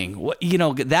Towing,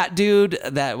 that dude,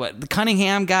 the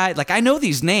Cunningham guy, like I know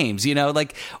these names,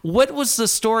 like what was the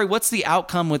story? What's the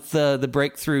outcome with the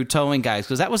Breakthrough Towing guys?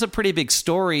 Because that was a pretty big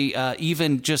story,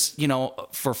 even just,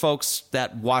 for folks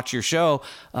that watch your show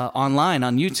online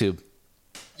on YouTube.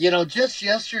 Just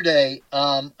yesterday,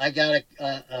 I got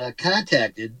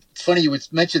contacted. It's funny you would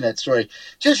mention that story.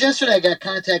 Just yesterday, I got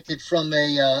contacted from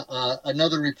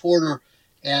another reporter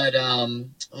at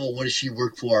what does she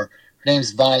work for? Her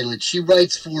name's Violet. She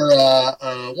writes for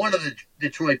one of the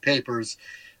Detroit papers,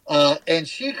 and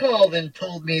she called and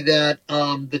told me that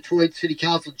Detroit City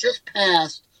Council just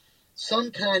passed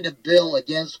some kind of bill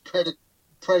against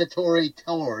predatory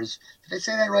towers. Did I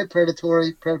say that right?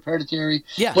 Predatory,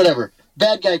 yeah, whatever.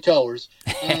 Bad guy towers.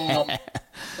 And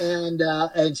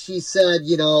she said,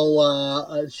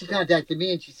 she contacted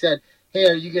me and she said, "Hey,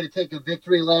 are you going to take a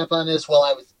victory lap on this?" Well,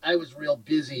 I was real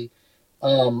busy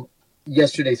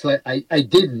yesterday, so I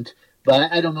didn't.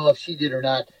 But I don't know if she did or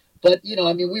not. But she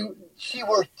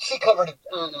covered it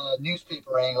on a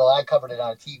newspaper angle. I covered it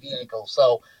on a TV angle.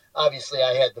 So obviously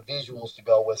I had the visuals to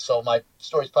go with. So my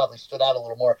stories probably stood out a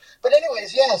little more. But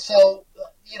anyways, yeah. So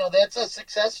that's a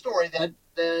success story that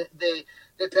they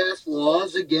passed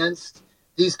laws against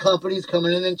these companies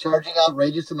coming in and charging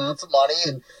outrageous amounts of money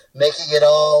and making it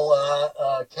all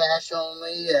cash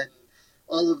only and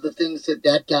all of the things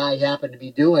that guy happened to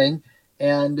be doing.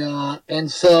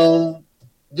 And so,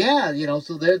 yeah,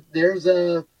 so there's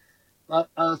a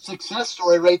success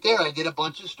story right there. I did a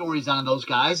bunch of stories on those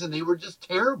guys, and they were just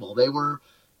terrible. They were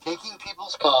taking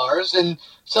people's cars, and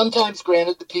sometimes,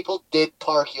 granted, the people did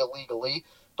park illegally,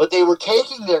 but they were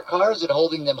taking their cars and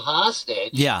holding them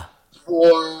hostage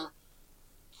for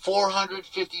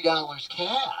 $450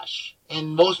 cash.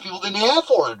 And most people didn't have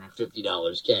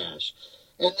 $450 cash.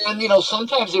 And then,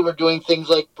 sometimes they were doing things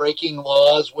like breaking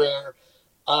laws where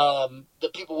the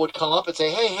people would come up and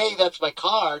say, hey, that's my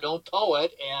car, don't tow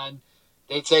it. And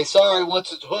they'd say, sorry,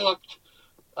 once it's hooked,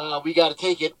 we got to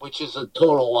take it, which is a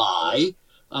total lie.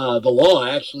 The law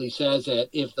actually says that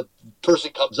if the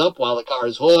person comes up while the car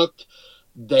is hooked,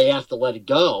 they have to let it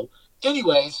go.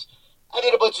 Anyways, I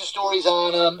did a bunch of stories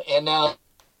on them, and now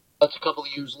that's a couple of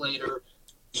years later.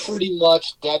 Pretty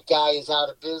much that guy is out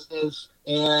of business,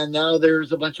 and now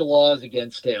there's a bunch of laws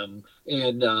against him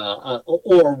and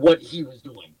or what he was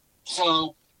doing.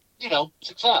 So,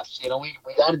 success. We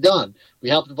got it done. We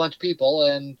helped a bunch of people,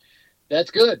 and that's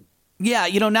good. Yeah,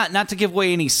 not to give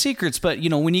away any secrets, but,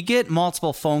 when you get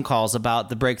multiple phone calls about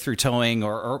the Breakthrough Towing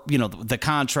or the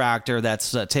contractor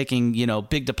that's taking,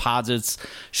 big deposits,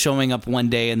 showing up one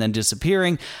day and then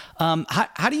disappearing,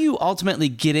 how do you ultimately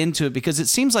get into it? Because it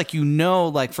seems like,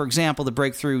 like, for example, the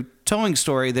Breakthrough Towing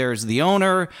story, there's the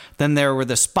owner, then there were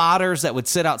the spotters that would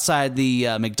sit outside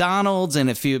the McDonald's, and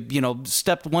if you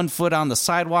stepped one foot on the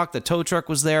sidewalk, the tow truck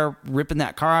was there ripping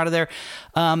that car out of there.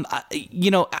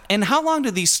 And how long do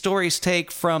these stories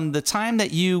take from the time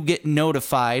that you get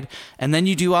notified and then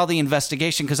you do all the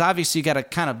investigation? Because obviously you got to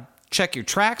kind of check your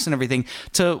tracks and everything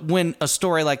to when a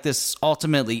story like this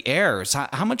ultimately airs.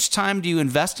 How much time do you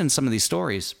invest in some of these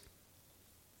stories?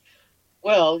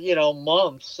 Well,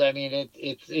 months. I mean,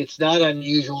 it's not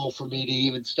unusual for me to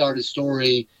even start a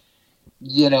story.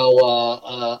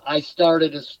 I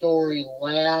started a story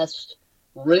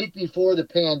right before the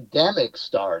pandemic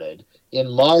started in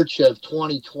March of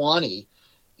 2020.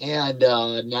 And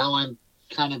now I'm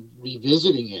kind of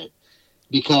revisiting it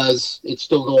because it's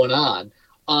still going on.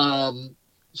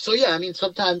 So, yeah, I mean,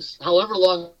 sometimes however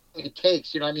long it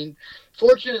takes,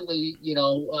 fortunately,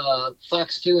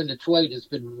 Fox 2 in Detroit has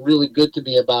been really good to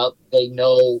me about, they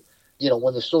know,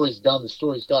 when the story's done, the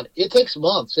story's done. It takes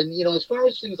months. And, as far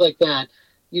as things like that,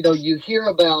 you hear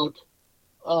about,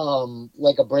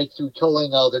 like a Breakthrough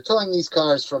Towing, they're towing these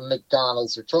cars from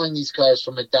McDonald's,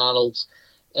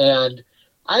 and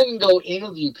I can go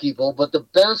interview people, but the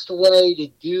best way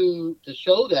to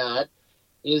show that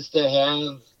is to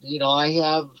have, I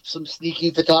have some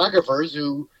sneaky photographers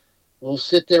who will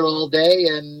sit there all day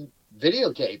and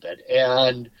videotape it.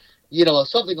 And,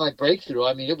 something like Breakthrough,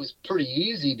 I mean, it was pretty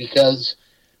easy because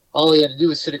all he had to do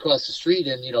was sit across the street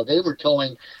and, they were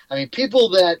towing. I mean, people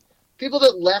that people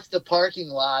that left the parking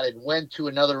lot and went to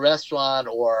another restaurant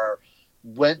or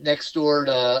went next door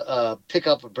to pick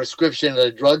up a prescription at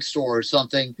a drugstore or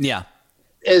something. Yeah.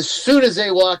 As soon as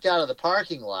they walked out of the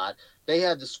parking lot, they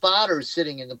had the spotters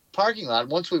sitting in the parking lot.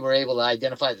 Once we were able to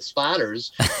identify the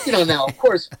spotters, now, of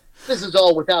course, this is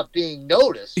all without being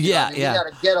noticed. Yeah, You got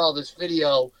to get all this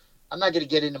video. I'm not going to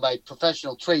get into my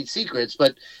professional trade secrets,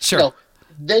 but sure.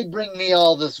 They bring me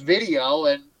all this video,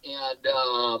 and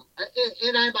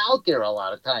I'm out there a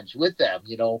lot of times with them,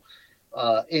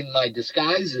 in my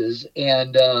disguises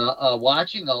and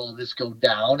watching all of this go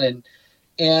down, and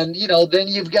then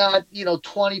you've got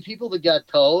 20 people that got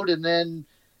towed, and then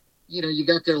you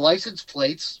got their license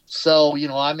plates, so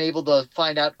I'm able to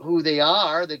find out who they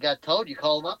are that got towed. You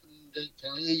call them up and they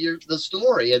tell you the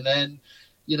story, and then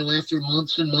after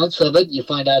months and months of it, you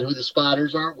find out who the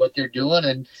spotters are, what they're doing,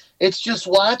 and it's just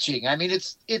watching. I mean,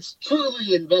 it's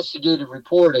truly investigative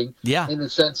reporting. Yeah. In the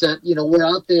sense that we're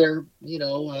out there,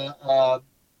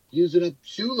 using up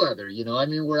shoe leather.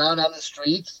 We're out on the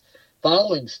streets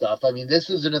following stuff. I mean, this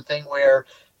isn't a thing where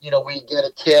we get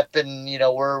a tip and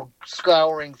we're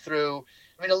scouring through.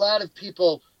 I mean, a lot of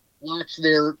people watch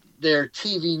their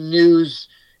TV news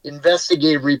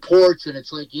investigative reports, and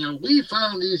it's like, we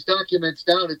found these documents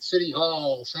down at City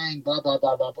Hall saying blah, blah,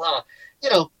 blah, blah, blah.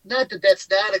 Not that that's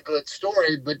not a good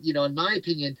story, but, in my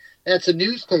opinion, that's a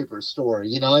newspaper story.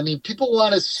 People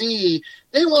want to see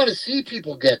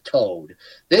people get towed.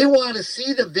 They want to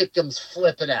see the victims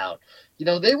flipping out.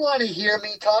 They want to hear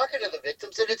me talking to the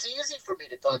victims, and it's easy for me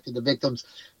to talk to the victims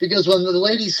because when the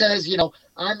lady says,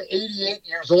 I'm 88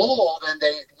 years old and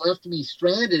they left me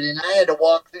stranded and I had to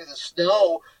walk through the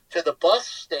snow to the bus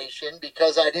station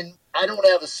because I don't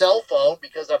have a cell phone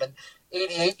because I'm an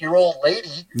 88-year-old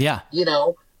lady. Yeah.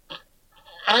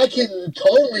 I can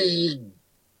totally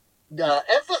have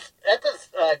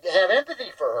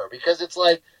empathy for her because it's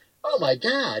like, oh my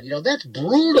God, that's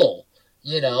brutal.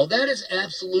 That is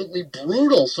absolutely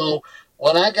brutal. So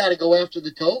when I got to go after the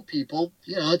tow people,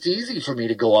 it's easy for me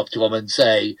to go up to them and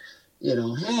say, hey,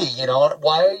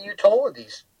 why are you towing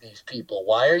these people?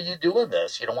 Why are you doing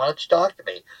this? Why don't you talk to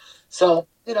me? So,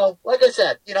 like I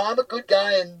said, I'm a good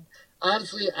guy, and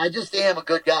honestly, I just am a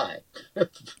good guy.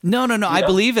 No. I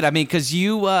believe it. I mean, because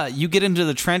you get into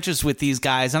the trenches with these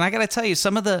guys, and I got to tell you,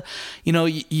 some of the,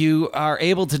 you are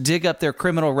able to dig up their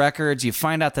criminal records. You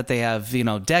find out that they have,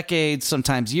 decades,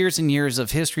 sometimes years and years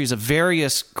of histories of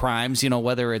various crimes.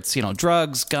 Whether it's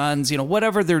drugs, guns,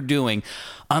 whatever they're doing,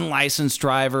 unlicensed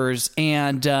drivers,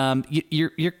 and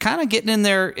you're kind of getting in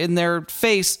their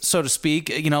face, so to speak.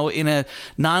 In a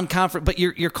non-conference, but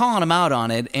you're calling them out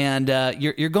on it, and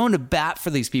you're going to bat for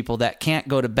these people that can't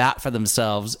go to bat for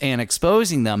themselves and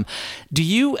exposing them. Do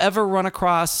you ever run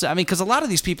across, because a lot of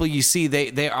these people you see,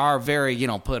 they are very,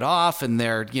 put off, and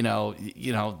they're,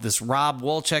 this Rob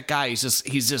Wolchek guy,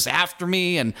 he's just after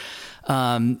me. And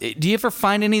do you ever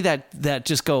find any that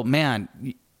just go, man,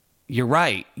 you're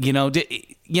right.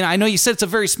 I know you said it's a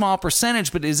very small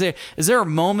percentage, but is there a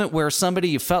moment where somebody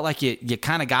you felt like you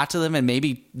kind of got to them and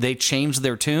maybe they changed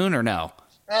their tune, or no?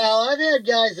 Well, I've had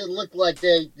guys that looked like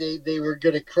they were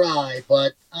going to cry,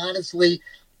 but honestly,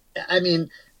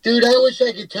 dude, I wish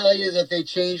I could tell you that they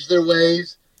changed their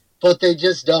ways, but they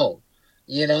just don't.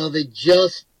 They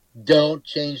just don't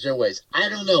change their ways. I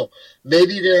don't know.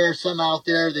 Maybe there are some out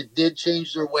there that did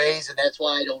change their ways, and that's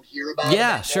why I don't hear about it.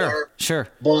 Yeah, sure.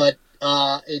 But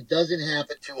it doesn't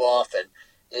happen too often.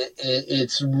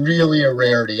 It's really a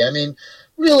rarity.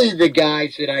 Really the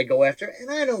guys that I go after,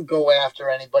 and I don't go after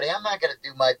anybody. I'm not going to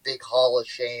do my big Hall of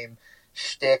Shame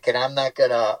shtick, and I'm not going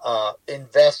to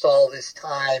invest all this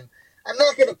time. I'm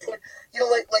not going to put,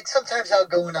 like sometimes I'll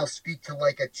go and I'll speak to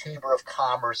like a chamber of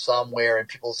commerce somewhere, and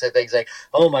people say things like,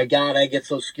 "Oh my God, I get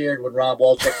so scared when Rob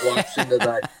Wolchek walks into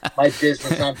my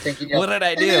business." I'm thinking, what did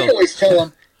I do? And I always tell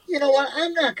them, you know what?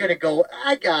 I'm not going to go.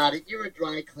 I got it. You're a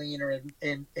dry cleaner,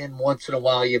 and once in a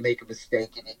while you make a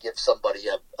mistake and you give somebody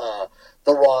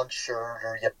the wrong shirt,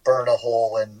 or you burn a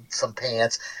hole in some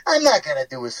pants. I'm not going to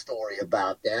do a story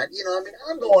about that.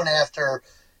 I'm going after,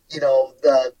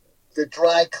 the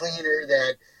dry cleaner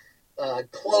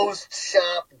that closed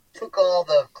shop, took all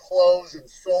the clothes and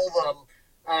sold them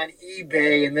on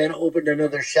eBay, and then opened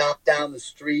another shop down the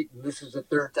street, and this is the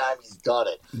third time he's done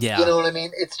it. Yeah. You know what I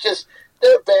mean? It's just,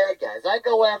 they're bad guys. I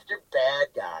go after bad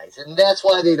guys, and that's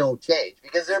why they don't change,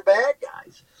 because they're bad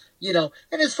guys.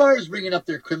 And as far as bringing up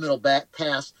their criminal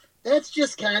past, that's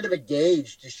just kind of a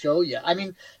gauge to show you.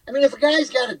 If a guy's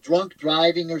got a drunk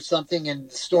driving or something, and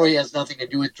the story has nothing to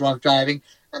do with drunk driving,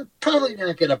 I'm probably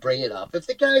not going to bring it up. If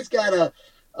the guy's got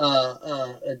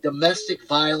a domestic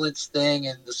violence thing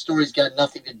and the story's got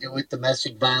nothing to do with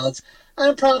domestic violence,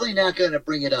 I'm probably not going to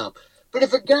bring it up. But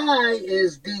if a guy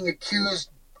is being accused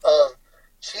of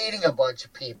cheating a bunch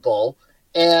of people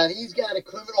and he's got a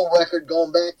criminal record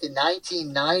going back to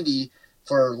 1990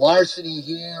 for larceny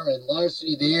here and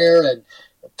larceny there and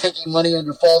taking money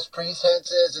under false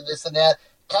pretenses and this and that,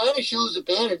 kind of shows a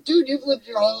pattern. Dude, you've lived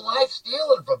your whole life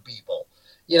stealing from people.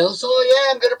 So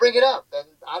yeah, I'm going to bring it up. And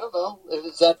I don't know,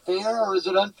 is that fair or is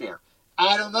it unfair?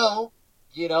 I don't know.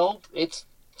 It's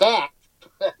fact.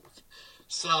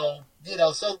 So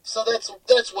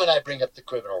that's when I bring up the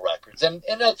criminal records. And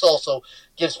that's also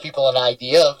gives people an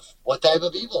idea of what type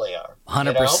of people they are.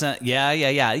 100%.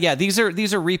 Yeah. These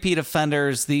are repeat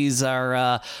offenders. These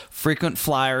are frequent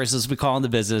flyers, as we call in the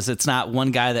business. It's not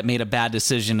one guy that made a bad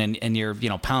decision and you're,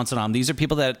 pouncing on them. These are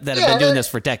people that have been doing this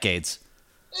for decades.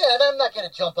 Yeah, and I'm not going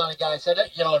to jump on a guy who said, and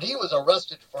he was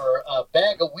arrested for a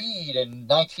bag of weed in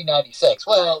 1996.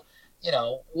 Well,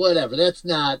 whatever. That's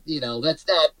not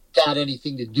got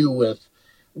anything to do with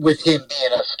him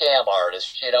being a scam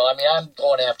artist. I'm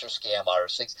going after scam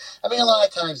artists. A lot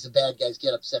of times the bad guys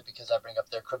get upset because I bring up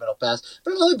their criminal past,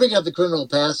 but I'm only bringing up the criminal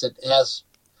past that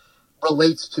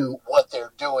relates to what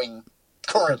they're doing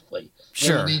currently.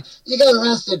 Sure. You got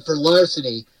arrested for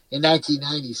larceny in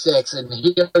 1996, and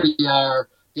here you are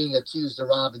being accused of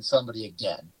robbing somebody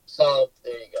again. So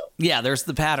there you go. Yeah, there's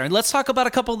the pattern. Let's talk about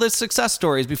a couple of the success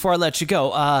stories before I let you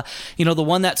go. The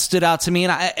one that stood out to me,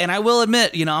 and I will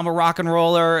admit, I'm a rock and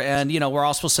roller, and we're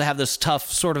all supposed to have this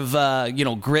tough sort of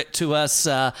grit to us.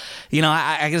 I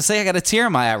gotta say, I got a tear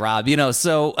in my eye, Rob.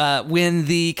 So when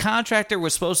the contractor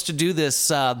was supposed to do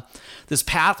this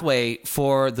pathway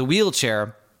for the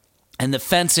wheelchair. And the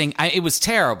fencing, it was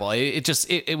terrible. It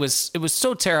was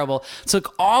so terrible. It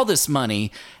took all this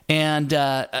money, and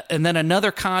then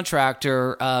another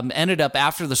contractor ended up,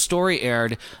 after the story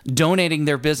aired, donating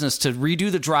their business to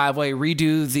redo the driveway,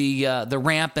 redo the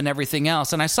ramp, and everything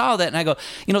else. And I saw that, and I go,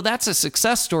 that's a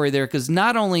success story there, because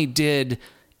not only did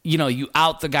you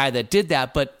out the guy that did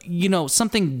that, but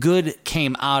something good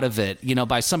came out of it.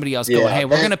 By somebody else going, hey,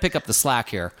 we're going to pick up the slack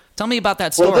here. Tell me about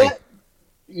that story.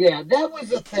 Yeah, that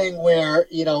was a thing where,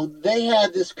 they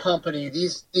had this company,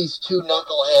 these two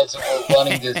knuckleheads that were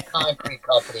running this concrete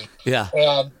company. Yeah.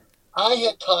 And I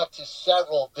had talked to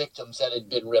several victims that had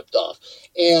been ripped off.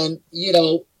 And,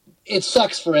 it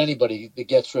sucks for anybody that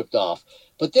gets ripped off.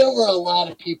 But there were a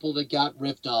lot of people that got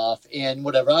ripped off and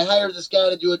whatever. I hired this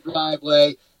guy to do a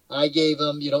driveway. I gave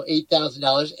him,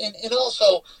 $8,000. And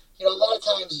also, a lot of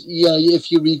times, if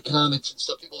you read comments and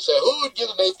stuff, people say, who would give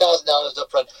him $8,000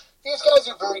 up front? These guys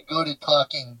are very good at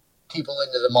talking people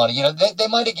into the money. They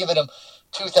might have given him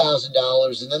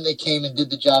 $2,000, and then they came and did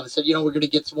the job and said, we're going to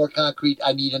get some more concrete.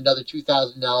 I need another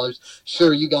 $2,000.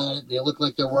 Sure, you got it. They look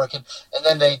like they're working. And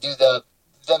then they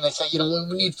then they say, we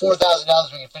need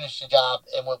 $4,000. We can finish the job,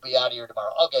 and we'll be out of here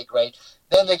tomorrow. Okay, great.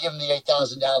 Then they give them the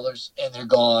 $8,000, and they're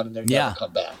gone, and they're never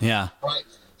come back. Yeah. Right?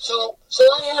 So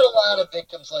I had a lot of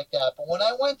victims like that. But when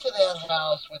I went to that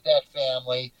house with that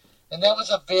family, and that was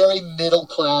a very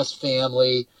middle-class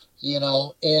family,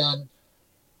 and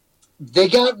they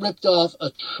got ripped off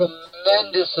a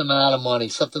tremendous amount of money,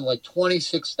 something like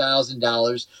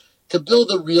 $26,000, to build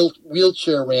a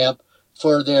wheelchair ramp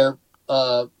for their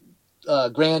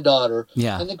granddaughter.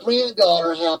 Yeah. And the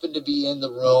granddaughter happened to be in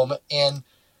the room, and,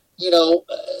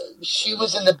 she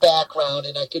was in the background,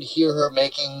 and I could hear her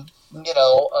making,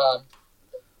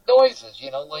 noises,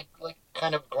 like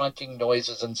kind of grunting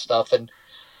noises and stuff, and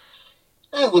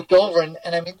I looked over, and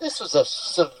this was a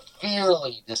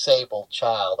severely disabled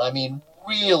child.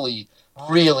 Really,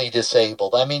 really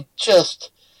disabled.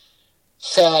 Just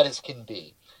sad as can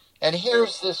be. And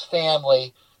here's this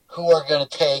family who are going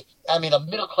to take, a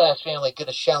middle-class family going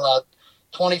to shell out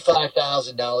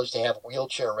 $25,000 to have a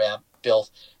wheelchair ramp built.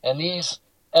 And these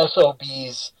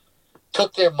SOBs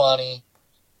took their money,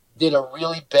 did a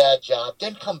really bad job,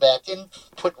 didn't come back, didn't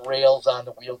put rails on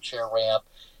the wheelchair ramp.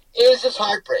 It was just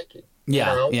heartbreaking.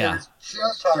 Yeah, It was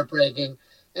just heartbreaking.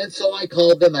 And so I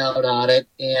called them out on it,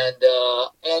 and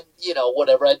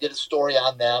whatever. I did a story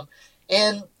on them.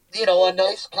 And, a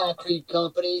nice concrete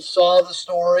company saw the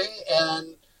story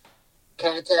and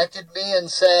contacted me and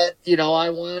said, I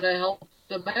want to help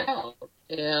them out.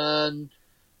 And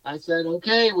I said,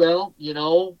 okay, well,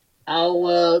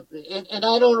 I'll, and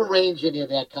I don't arrange any of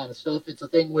that kind of stuff. It's a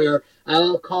thing where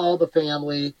I'll call the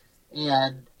family,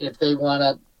 and if they want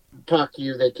to talk to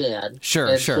you, they can.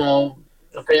 Sure. So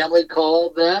the family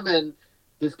called them, and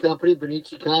this company,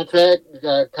 Benici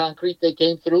Concrete, they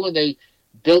came through and they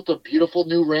built a beautiful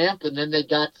new ramp, and then they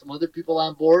got some other people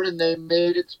on board and they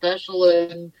made it special,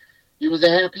 and it was a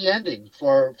happy ending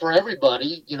for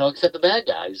everybody, except the bad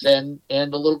guys. And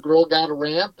the little girl got a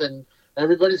ramp, and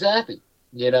everybody's happy,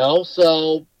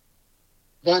 So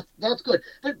that's good.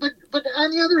 But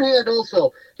on the other hand,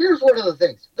 also, here's one of the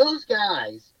things. Those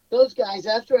guys,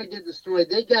 after I did the story,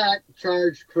 they got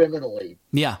charged criminally.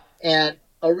 Yeah. And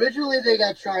originally they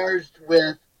got charged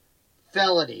with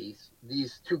felonies.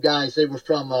 These two guys, they were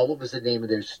from, what was the name of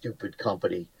their stupid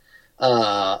company?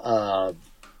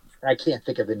 I can't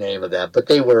think of the name of that, but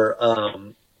they were,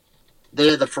 they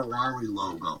had the Ferrari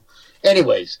logo.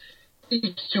 Anyways,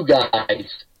 these two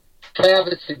guys,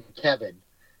 Travis and Kevin,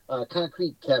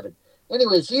 Concrete Kevin.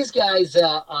 Anyways, these guys,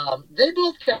 they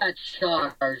both got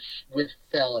charged with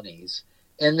felonies,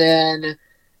 and then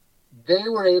they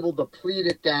were able to plead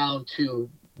it down to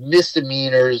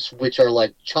misdemeanors, which are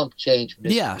like chump change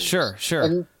misdemeanors. Yeah, sure.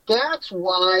 And that's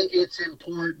why it's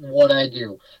important what I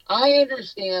do. I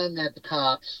understand that the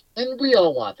cops, and we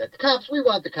all want that. We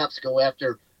want the cops to go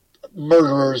after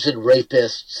murderers and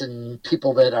rapists and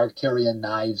people that are carrying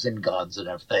knives and guns and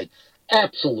everything.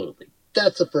 Absolutely.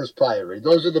 That's the first priority.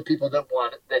 Those are the people that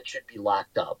should be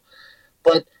locked up.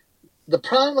 But the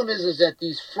problem is that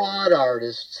these fraud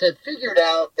artists have figured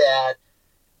out that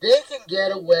they can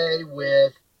get away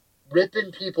with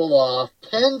ripping people off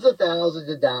tens of thousands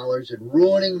of dollars and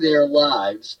ruining their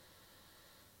lives.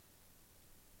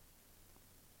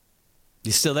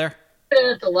 You still there? You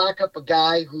have to lock up a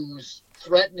guy who's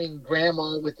threatening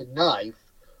grandma with a knife,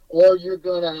 or you're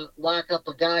going to lock up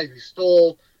a guy who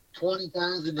stole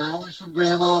 $20,000 from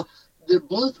grandma. They're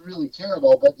both really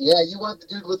terrible, but yeah, you want the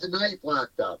dude with the knife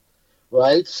locked up,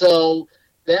 right? So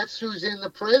that's who's in the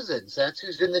prisons. That's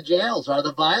who's in the jails, are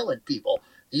the violent people.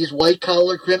 These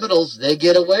white-collar criminals, they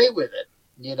get away with it,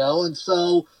 And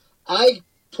so I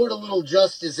put a little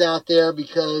justice out there,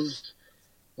 because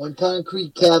when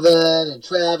Concrete Kevin and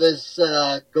Travis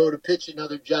go to pitch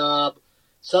another job,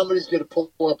 somebody's going to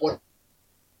pull up one.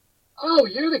 Oh,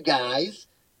 you're the guys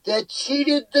that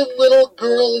cheated the little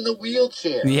girl in the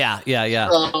wheelchair. Yeah.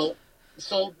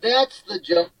 So that's the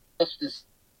justice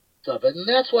of it. And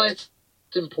that's why it's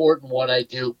important what I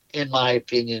do, in my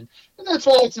opinion. And that's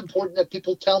why it's important that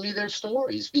people tell me their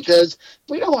stories, because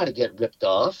we don't want to get ripped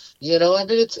off. I mean,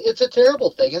 it's a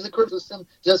terrible thing. And the court system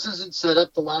just isn't set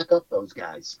up to lock up those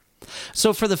guys.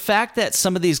 So for the fact that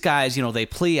some of these guys, they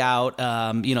plea out,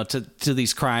 to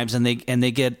these crimes, and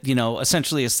they get,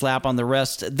 essentially a slap on the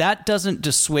wrist, that doesn't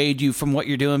dissuade you from what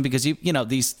you're doing, because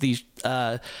these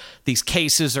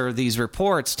cases or these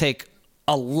reports take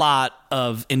a lot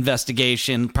of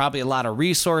investigation, probably a lot of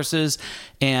resources,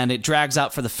 and it drags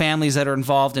out for the families that are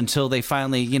involved until they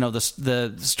finally,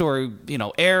 the story,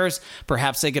 airs.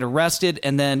 Perhaps they get arrested,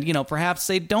 and then, perhaps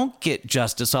they don't get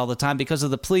justice all the time because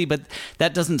of the plea, but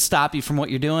that doesn't stop you from what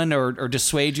you're doing or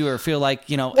dissuade you or feel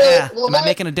like, am I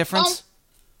making a difference?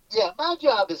 My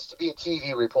job is to be a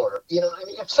TV reporter.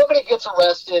 If somebody gets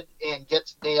arrested and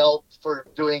gets nailed for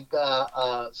doing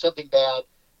something bad,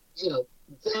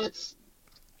 that's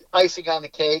icing on the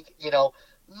cake.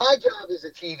 My job is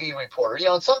a TV reporter.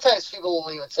 And sometimes people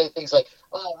will even say things like,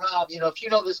 "Oh, Rob, if you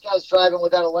know this guy's driving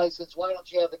without a license, why don't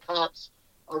you have the cops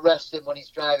arrest him when he's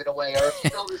driving away? Or if you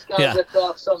know this guy ripped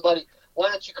off somebody, why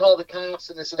don't you call the cops?"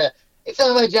 and this and that. It's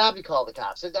not my job to call the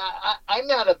cops. I'm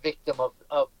not a victim of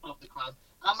the crime.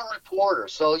 I'm a reporter.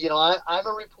 So, I'm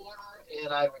a reporter,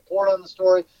 and I report on the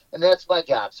story, and that's my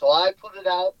job. So I put it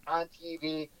out on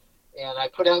TV, and I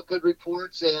put out good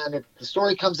reports, and if the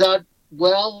story comes out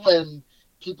well and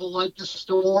people like the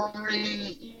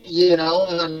story,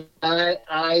 and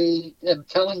I am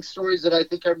telling stories that I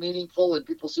think are meaningful and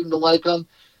people seem to like them,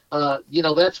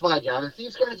 that's my job. If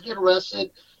these guys get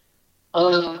arrested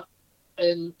and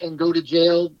go to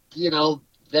jail,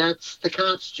 that's the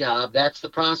cop's job. That's the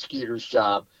prosecutor's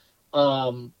job.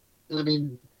 I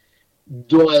mean,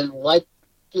 do I like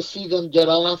to see them get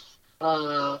off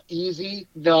easy?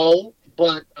 No,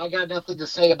 but I got nothing to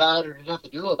say about it or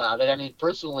nothing to do about it. I mean,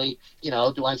 personally,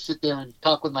 do I sit there and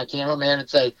talk with my cameraman and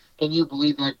say, "Can you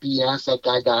believe that BS? That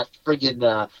guy got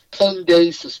friggin' 10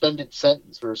 days suspended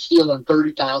sentence for stealing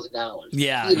 $30,000.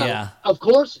 Yeah. Of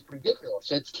course, it's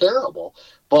ridiculous. It's terrible.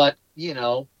 But,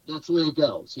 that's the way it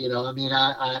goes. I mean,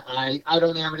 I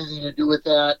don't have anything to do with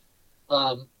that.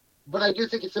 But I do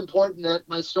think it's important that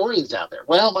my story is out there.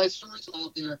 Well, my story's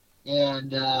out there,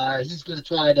 and he's going to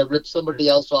try to rip somebody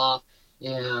else off,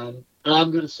 and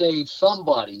I'm going to save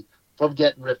somebody from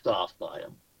getting ripped off by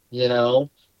him,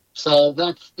 So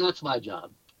that's my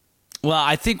job. Well,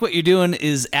 I think what you're doing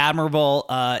is admirable,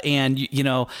 and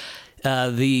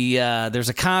There's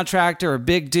a contractor, a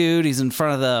big dude. He's in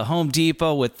front of the Home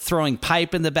Depot with throwing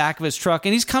pipe in the back of his truck,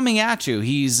 and he's coming at you.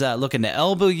 He's looking to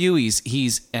elbow you.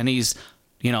 He's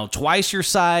twice your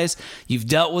size. You've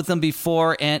dealt with them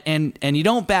before, and you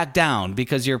don't back down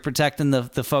because you're protecting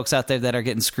the folks out there that are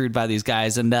getting screwed by these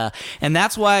guys. And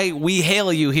that's why we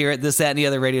hail you here at This, That, and the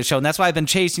Other radio show. And that's why I've been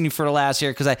chasing you for the last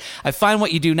year, because I find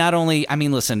what you do not only,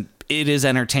 listen, it is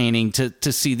entertaining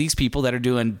to see these people that are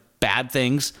doing bad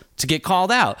things to get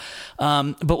called out.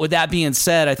 But with that being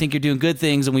said, I think you're doing good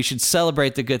things, and we should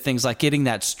celebrate the good things, like getting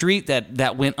that street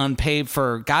that went unpaved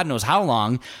for God knows how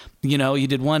long. You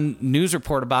did one news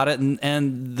report about it,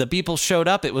 and the people showed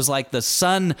up. It was like the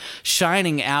sun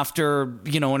shining after,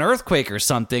 an earthquake or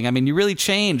something. You really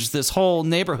changed this whole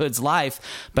neighborhood's life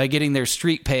by getting their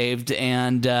street paved,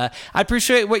 and I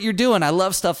appreciate what you're doing. I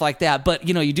love stuff like that, but,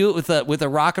 you do it with a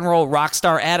rock and roll rock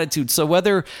star attitude. So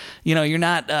whether, you're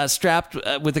not strapped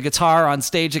with a guitar on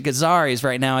stage at Gazzari's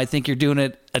right now, I think you're doing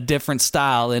it a different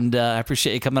style, and I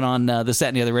appreciate you coming on This, That,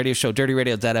 and the Other radio show, Dirty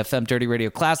Radio.fm, Dirty Radio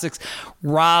Classics.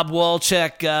 Rob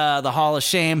Wolchek, the Hall of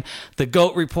Shame, the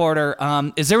GOAT reporter.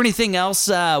 Is there anything else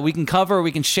we can cover,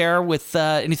 we can share with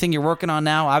anything you're working on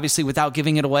now, obviously without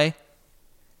giving it away?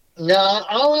 No,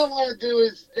 all I want to do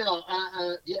is,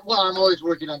 I'm always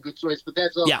working on Good Stories, but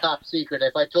that's all top secret.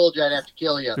 If I told you, I'd have to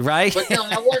kill you. Right? But no,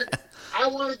 I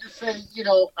wanted to say,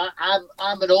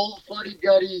 I'm an old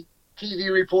fuddy-duddy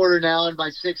TV reporter now in my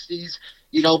 60s,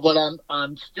 but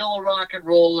I'm still a rock and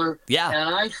roller. Yeah.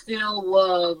 And I still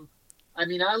love, I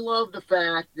love the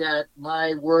fact that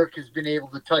my work has been able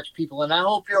to touch people. And I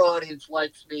hope your audience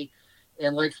likes me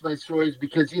and likes my stories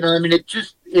because,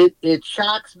 it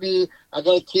shocks me. I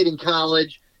got a kid in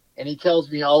college and he tells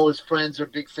me all his friends are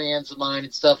big fans of mine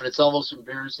and stuff. And it's almost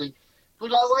embarrassing. But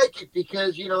I like it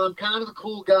because, I'm kind of a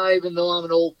cool guy, even though I'm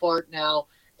an old fart now.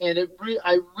 And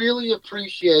I really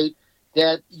appreciate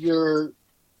that your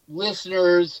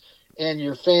listeners and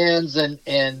your fans and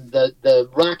the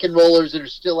rock and rollers that are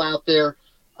still out there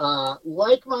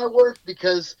like my work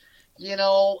because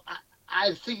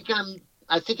I think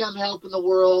I'm helping the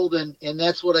world and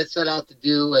that's what I set out to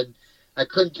do, and I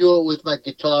couldn't do it with my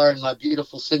guitar and my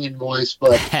beautiful singing voice,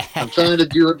 but I'm trying to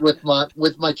do it with my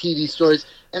TV stories,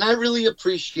 and I really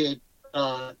appreciate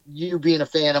you being a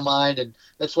fan of mine, and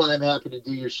that's why I'm happy to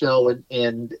do your show.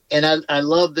 And I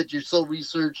love that you're so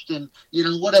researched, and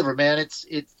whatever, man.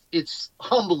 It's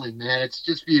humbling, man. It's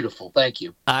just beautiful. Thank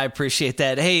you. I appreciate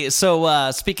that. Hey,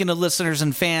 so speaking of listeners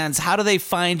and fans, how do they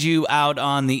find you out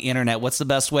on the internet? What's the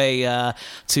best way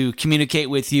to communicate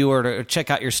with you or to check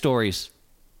out your stories?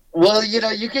 Well,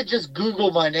 you could just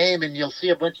Google my name and you'll see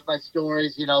a bunch of my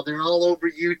stories. They're all over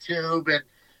YouTube and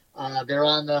they're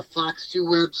on the Fox 2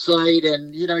 website,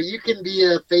 and, you can be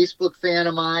a Facebook fan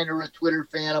of mine or a Twitter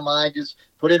fan of mine. Just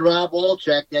put in Rob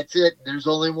Wolchek. That's it. There's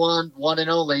only one and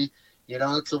only.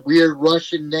 It's a weird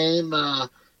Russian name,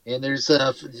 and there's 5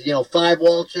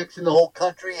 Wolcheks in the whole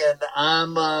country, and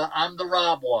I'm the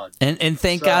Rob one. And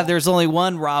thank God there's only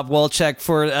one Rob Wolchek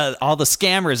for all the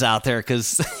scammers out there,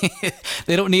 because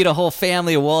they don't need a whole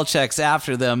family of Wolcheks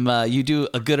after them. You do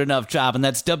a good enough job, and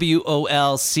that's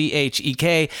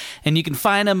Wolchek, and you can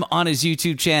find him on his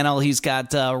YouTube channel. He's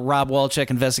got Rob Wolchek,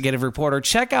 Investigative Reporter.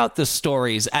 Check out the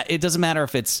stories. It doesn't matter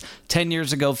if it's 10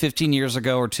 years ago, 15 years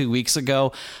ago, or 2 weeks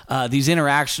ago. These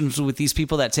interactions with these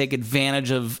people that take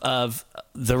advantage of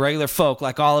the regular folk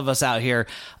like all of us out here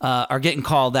are getting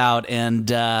called out,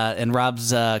 and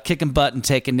Rob's kicking butt and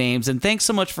taking names. And thanks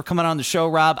so much for coming on the show,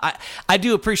 Rob. I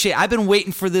do appreciate it. I've been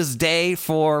waiting for this day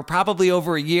for probably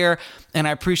over a year, and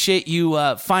I appreciate you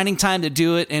finding time to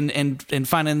do it and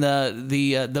finding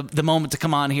the moment to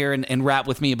come on here and rap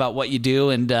with me about what you do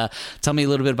and tell me a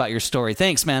little bit about your story.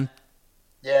 Thanks, man.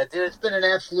 Yeah, dude, it's been an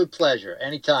absolute pleasure.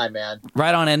 Anytime, man.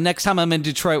 Right on. And next time I'm in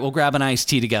Detroit, we'll grab an iced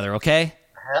tea together, okay?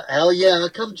 Hell yeah. I'll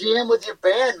come jam with your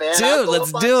band, man. Dude,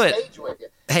 let's do it.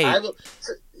 Hey. I will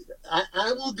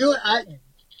do it. I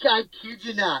kid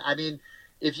you not.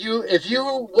 If you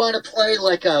want to play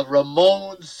like a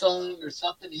Ramones song or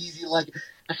something easy like...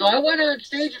 So I went on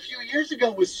stage a few years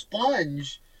ago with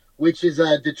Sponge, which is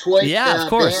a Detroit band,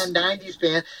 90s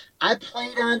band. I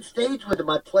played on stage with them.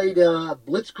 I played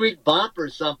Blitzkrieg Bop or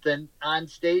something on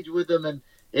stage with them, and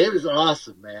it was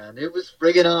awesome, man. It was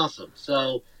friggin' awesome.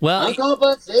 So I'll go up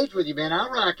on stage with you, man. I'll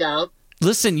rock out.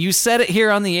 Listen, you said it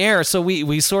here on the air, so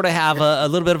we sort of have a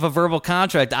little bit of a verbal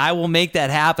contract. I will make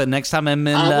that happen next time I'm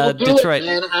in Detroit. It,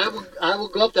 man. I will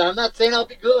go up there. I'm not saying I'll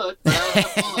be good, but I'll have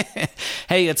fun.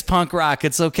 Hey, it's punk rock.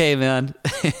 It's okay, man.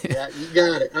 Yeah, you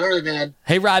got it. All right, man.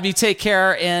 Hey, Rob, you take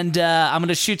care, and I'm going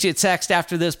to shoot you a text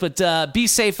after this, but be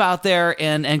safe out there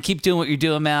and keep doing what you're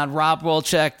doing, man. Rob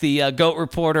Wolchek, the GOAT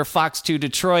reporter, Fox 2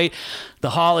 Detroit,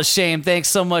 the Hall of Shame. Thanks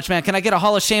so much, man. Can I get a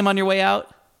Hall of Shame on your way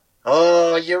out?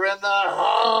 Oh, you're in the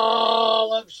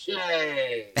Hall of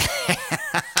Shame.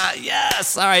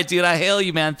 Yes. All right, dude. I hail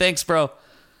you, man. Thanks, bro.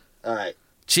 All right.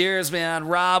 Cheers, man.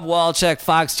 Rob Wolchek,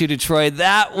 Fox 2 Detroit.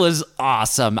 That was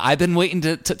awesome. I've been waiting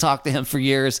to talk to him for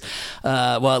years.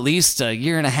 Well, at least a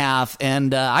year and a half.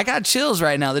 And I got chills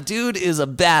right now. The dude is a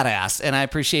badass. And I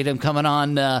appreciate him coming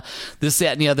on this,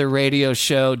 that, and the other radio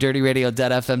show, Dirty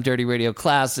Radio.fm, Dirty Radio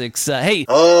Classics. Hey.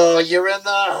 Oh, you're in the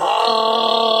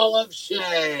Hall of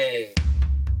Shame.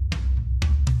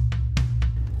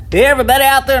 Hey, everybody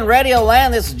out there in Radio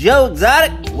Land, this is Joe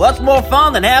Exotic. What's more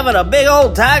fun than having a big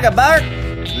old tiger bark?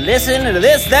 Listen to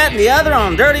this, that, and the other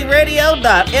on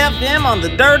DirtyRadio.fm on the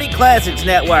Dirty Classics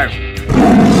Network.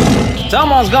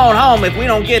 Someone's going home if we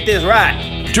don't get this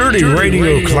right. Dirty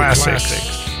Radio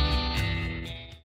Classics.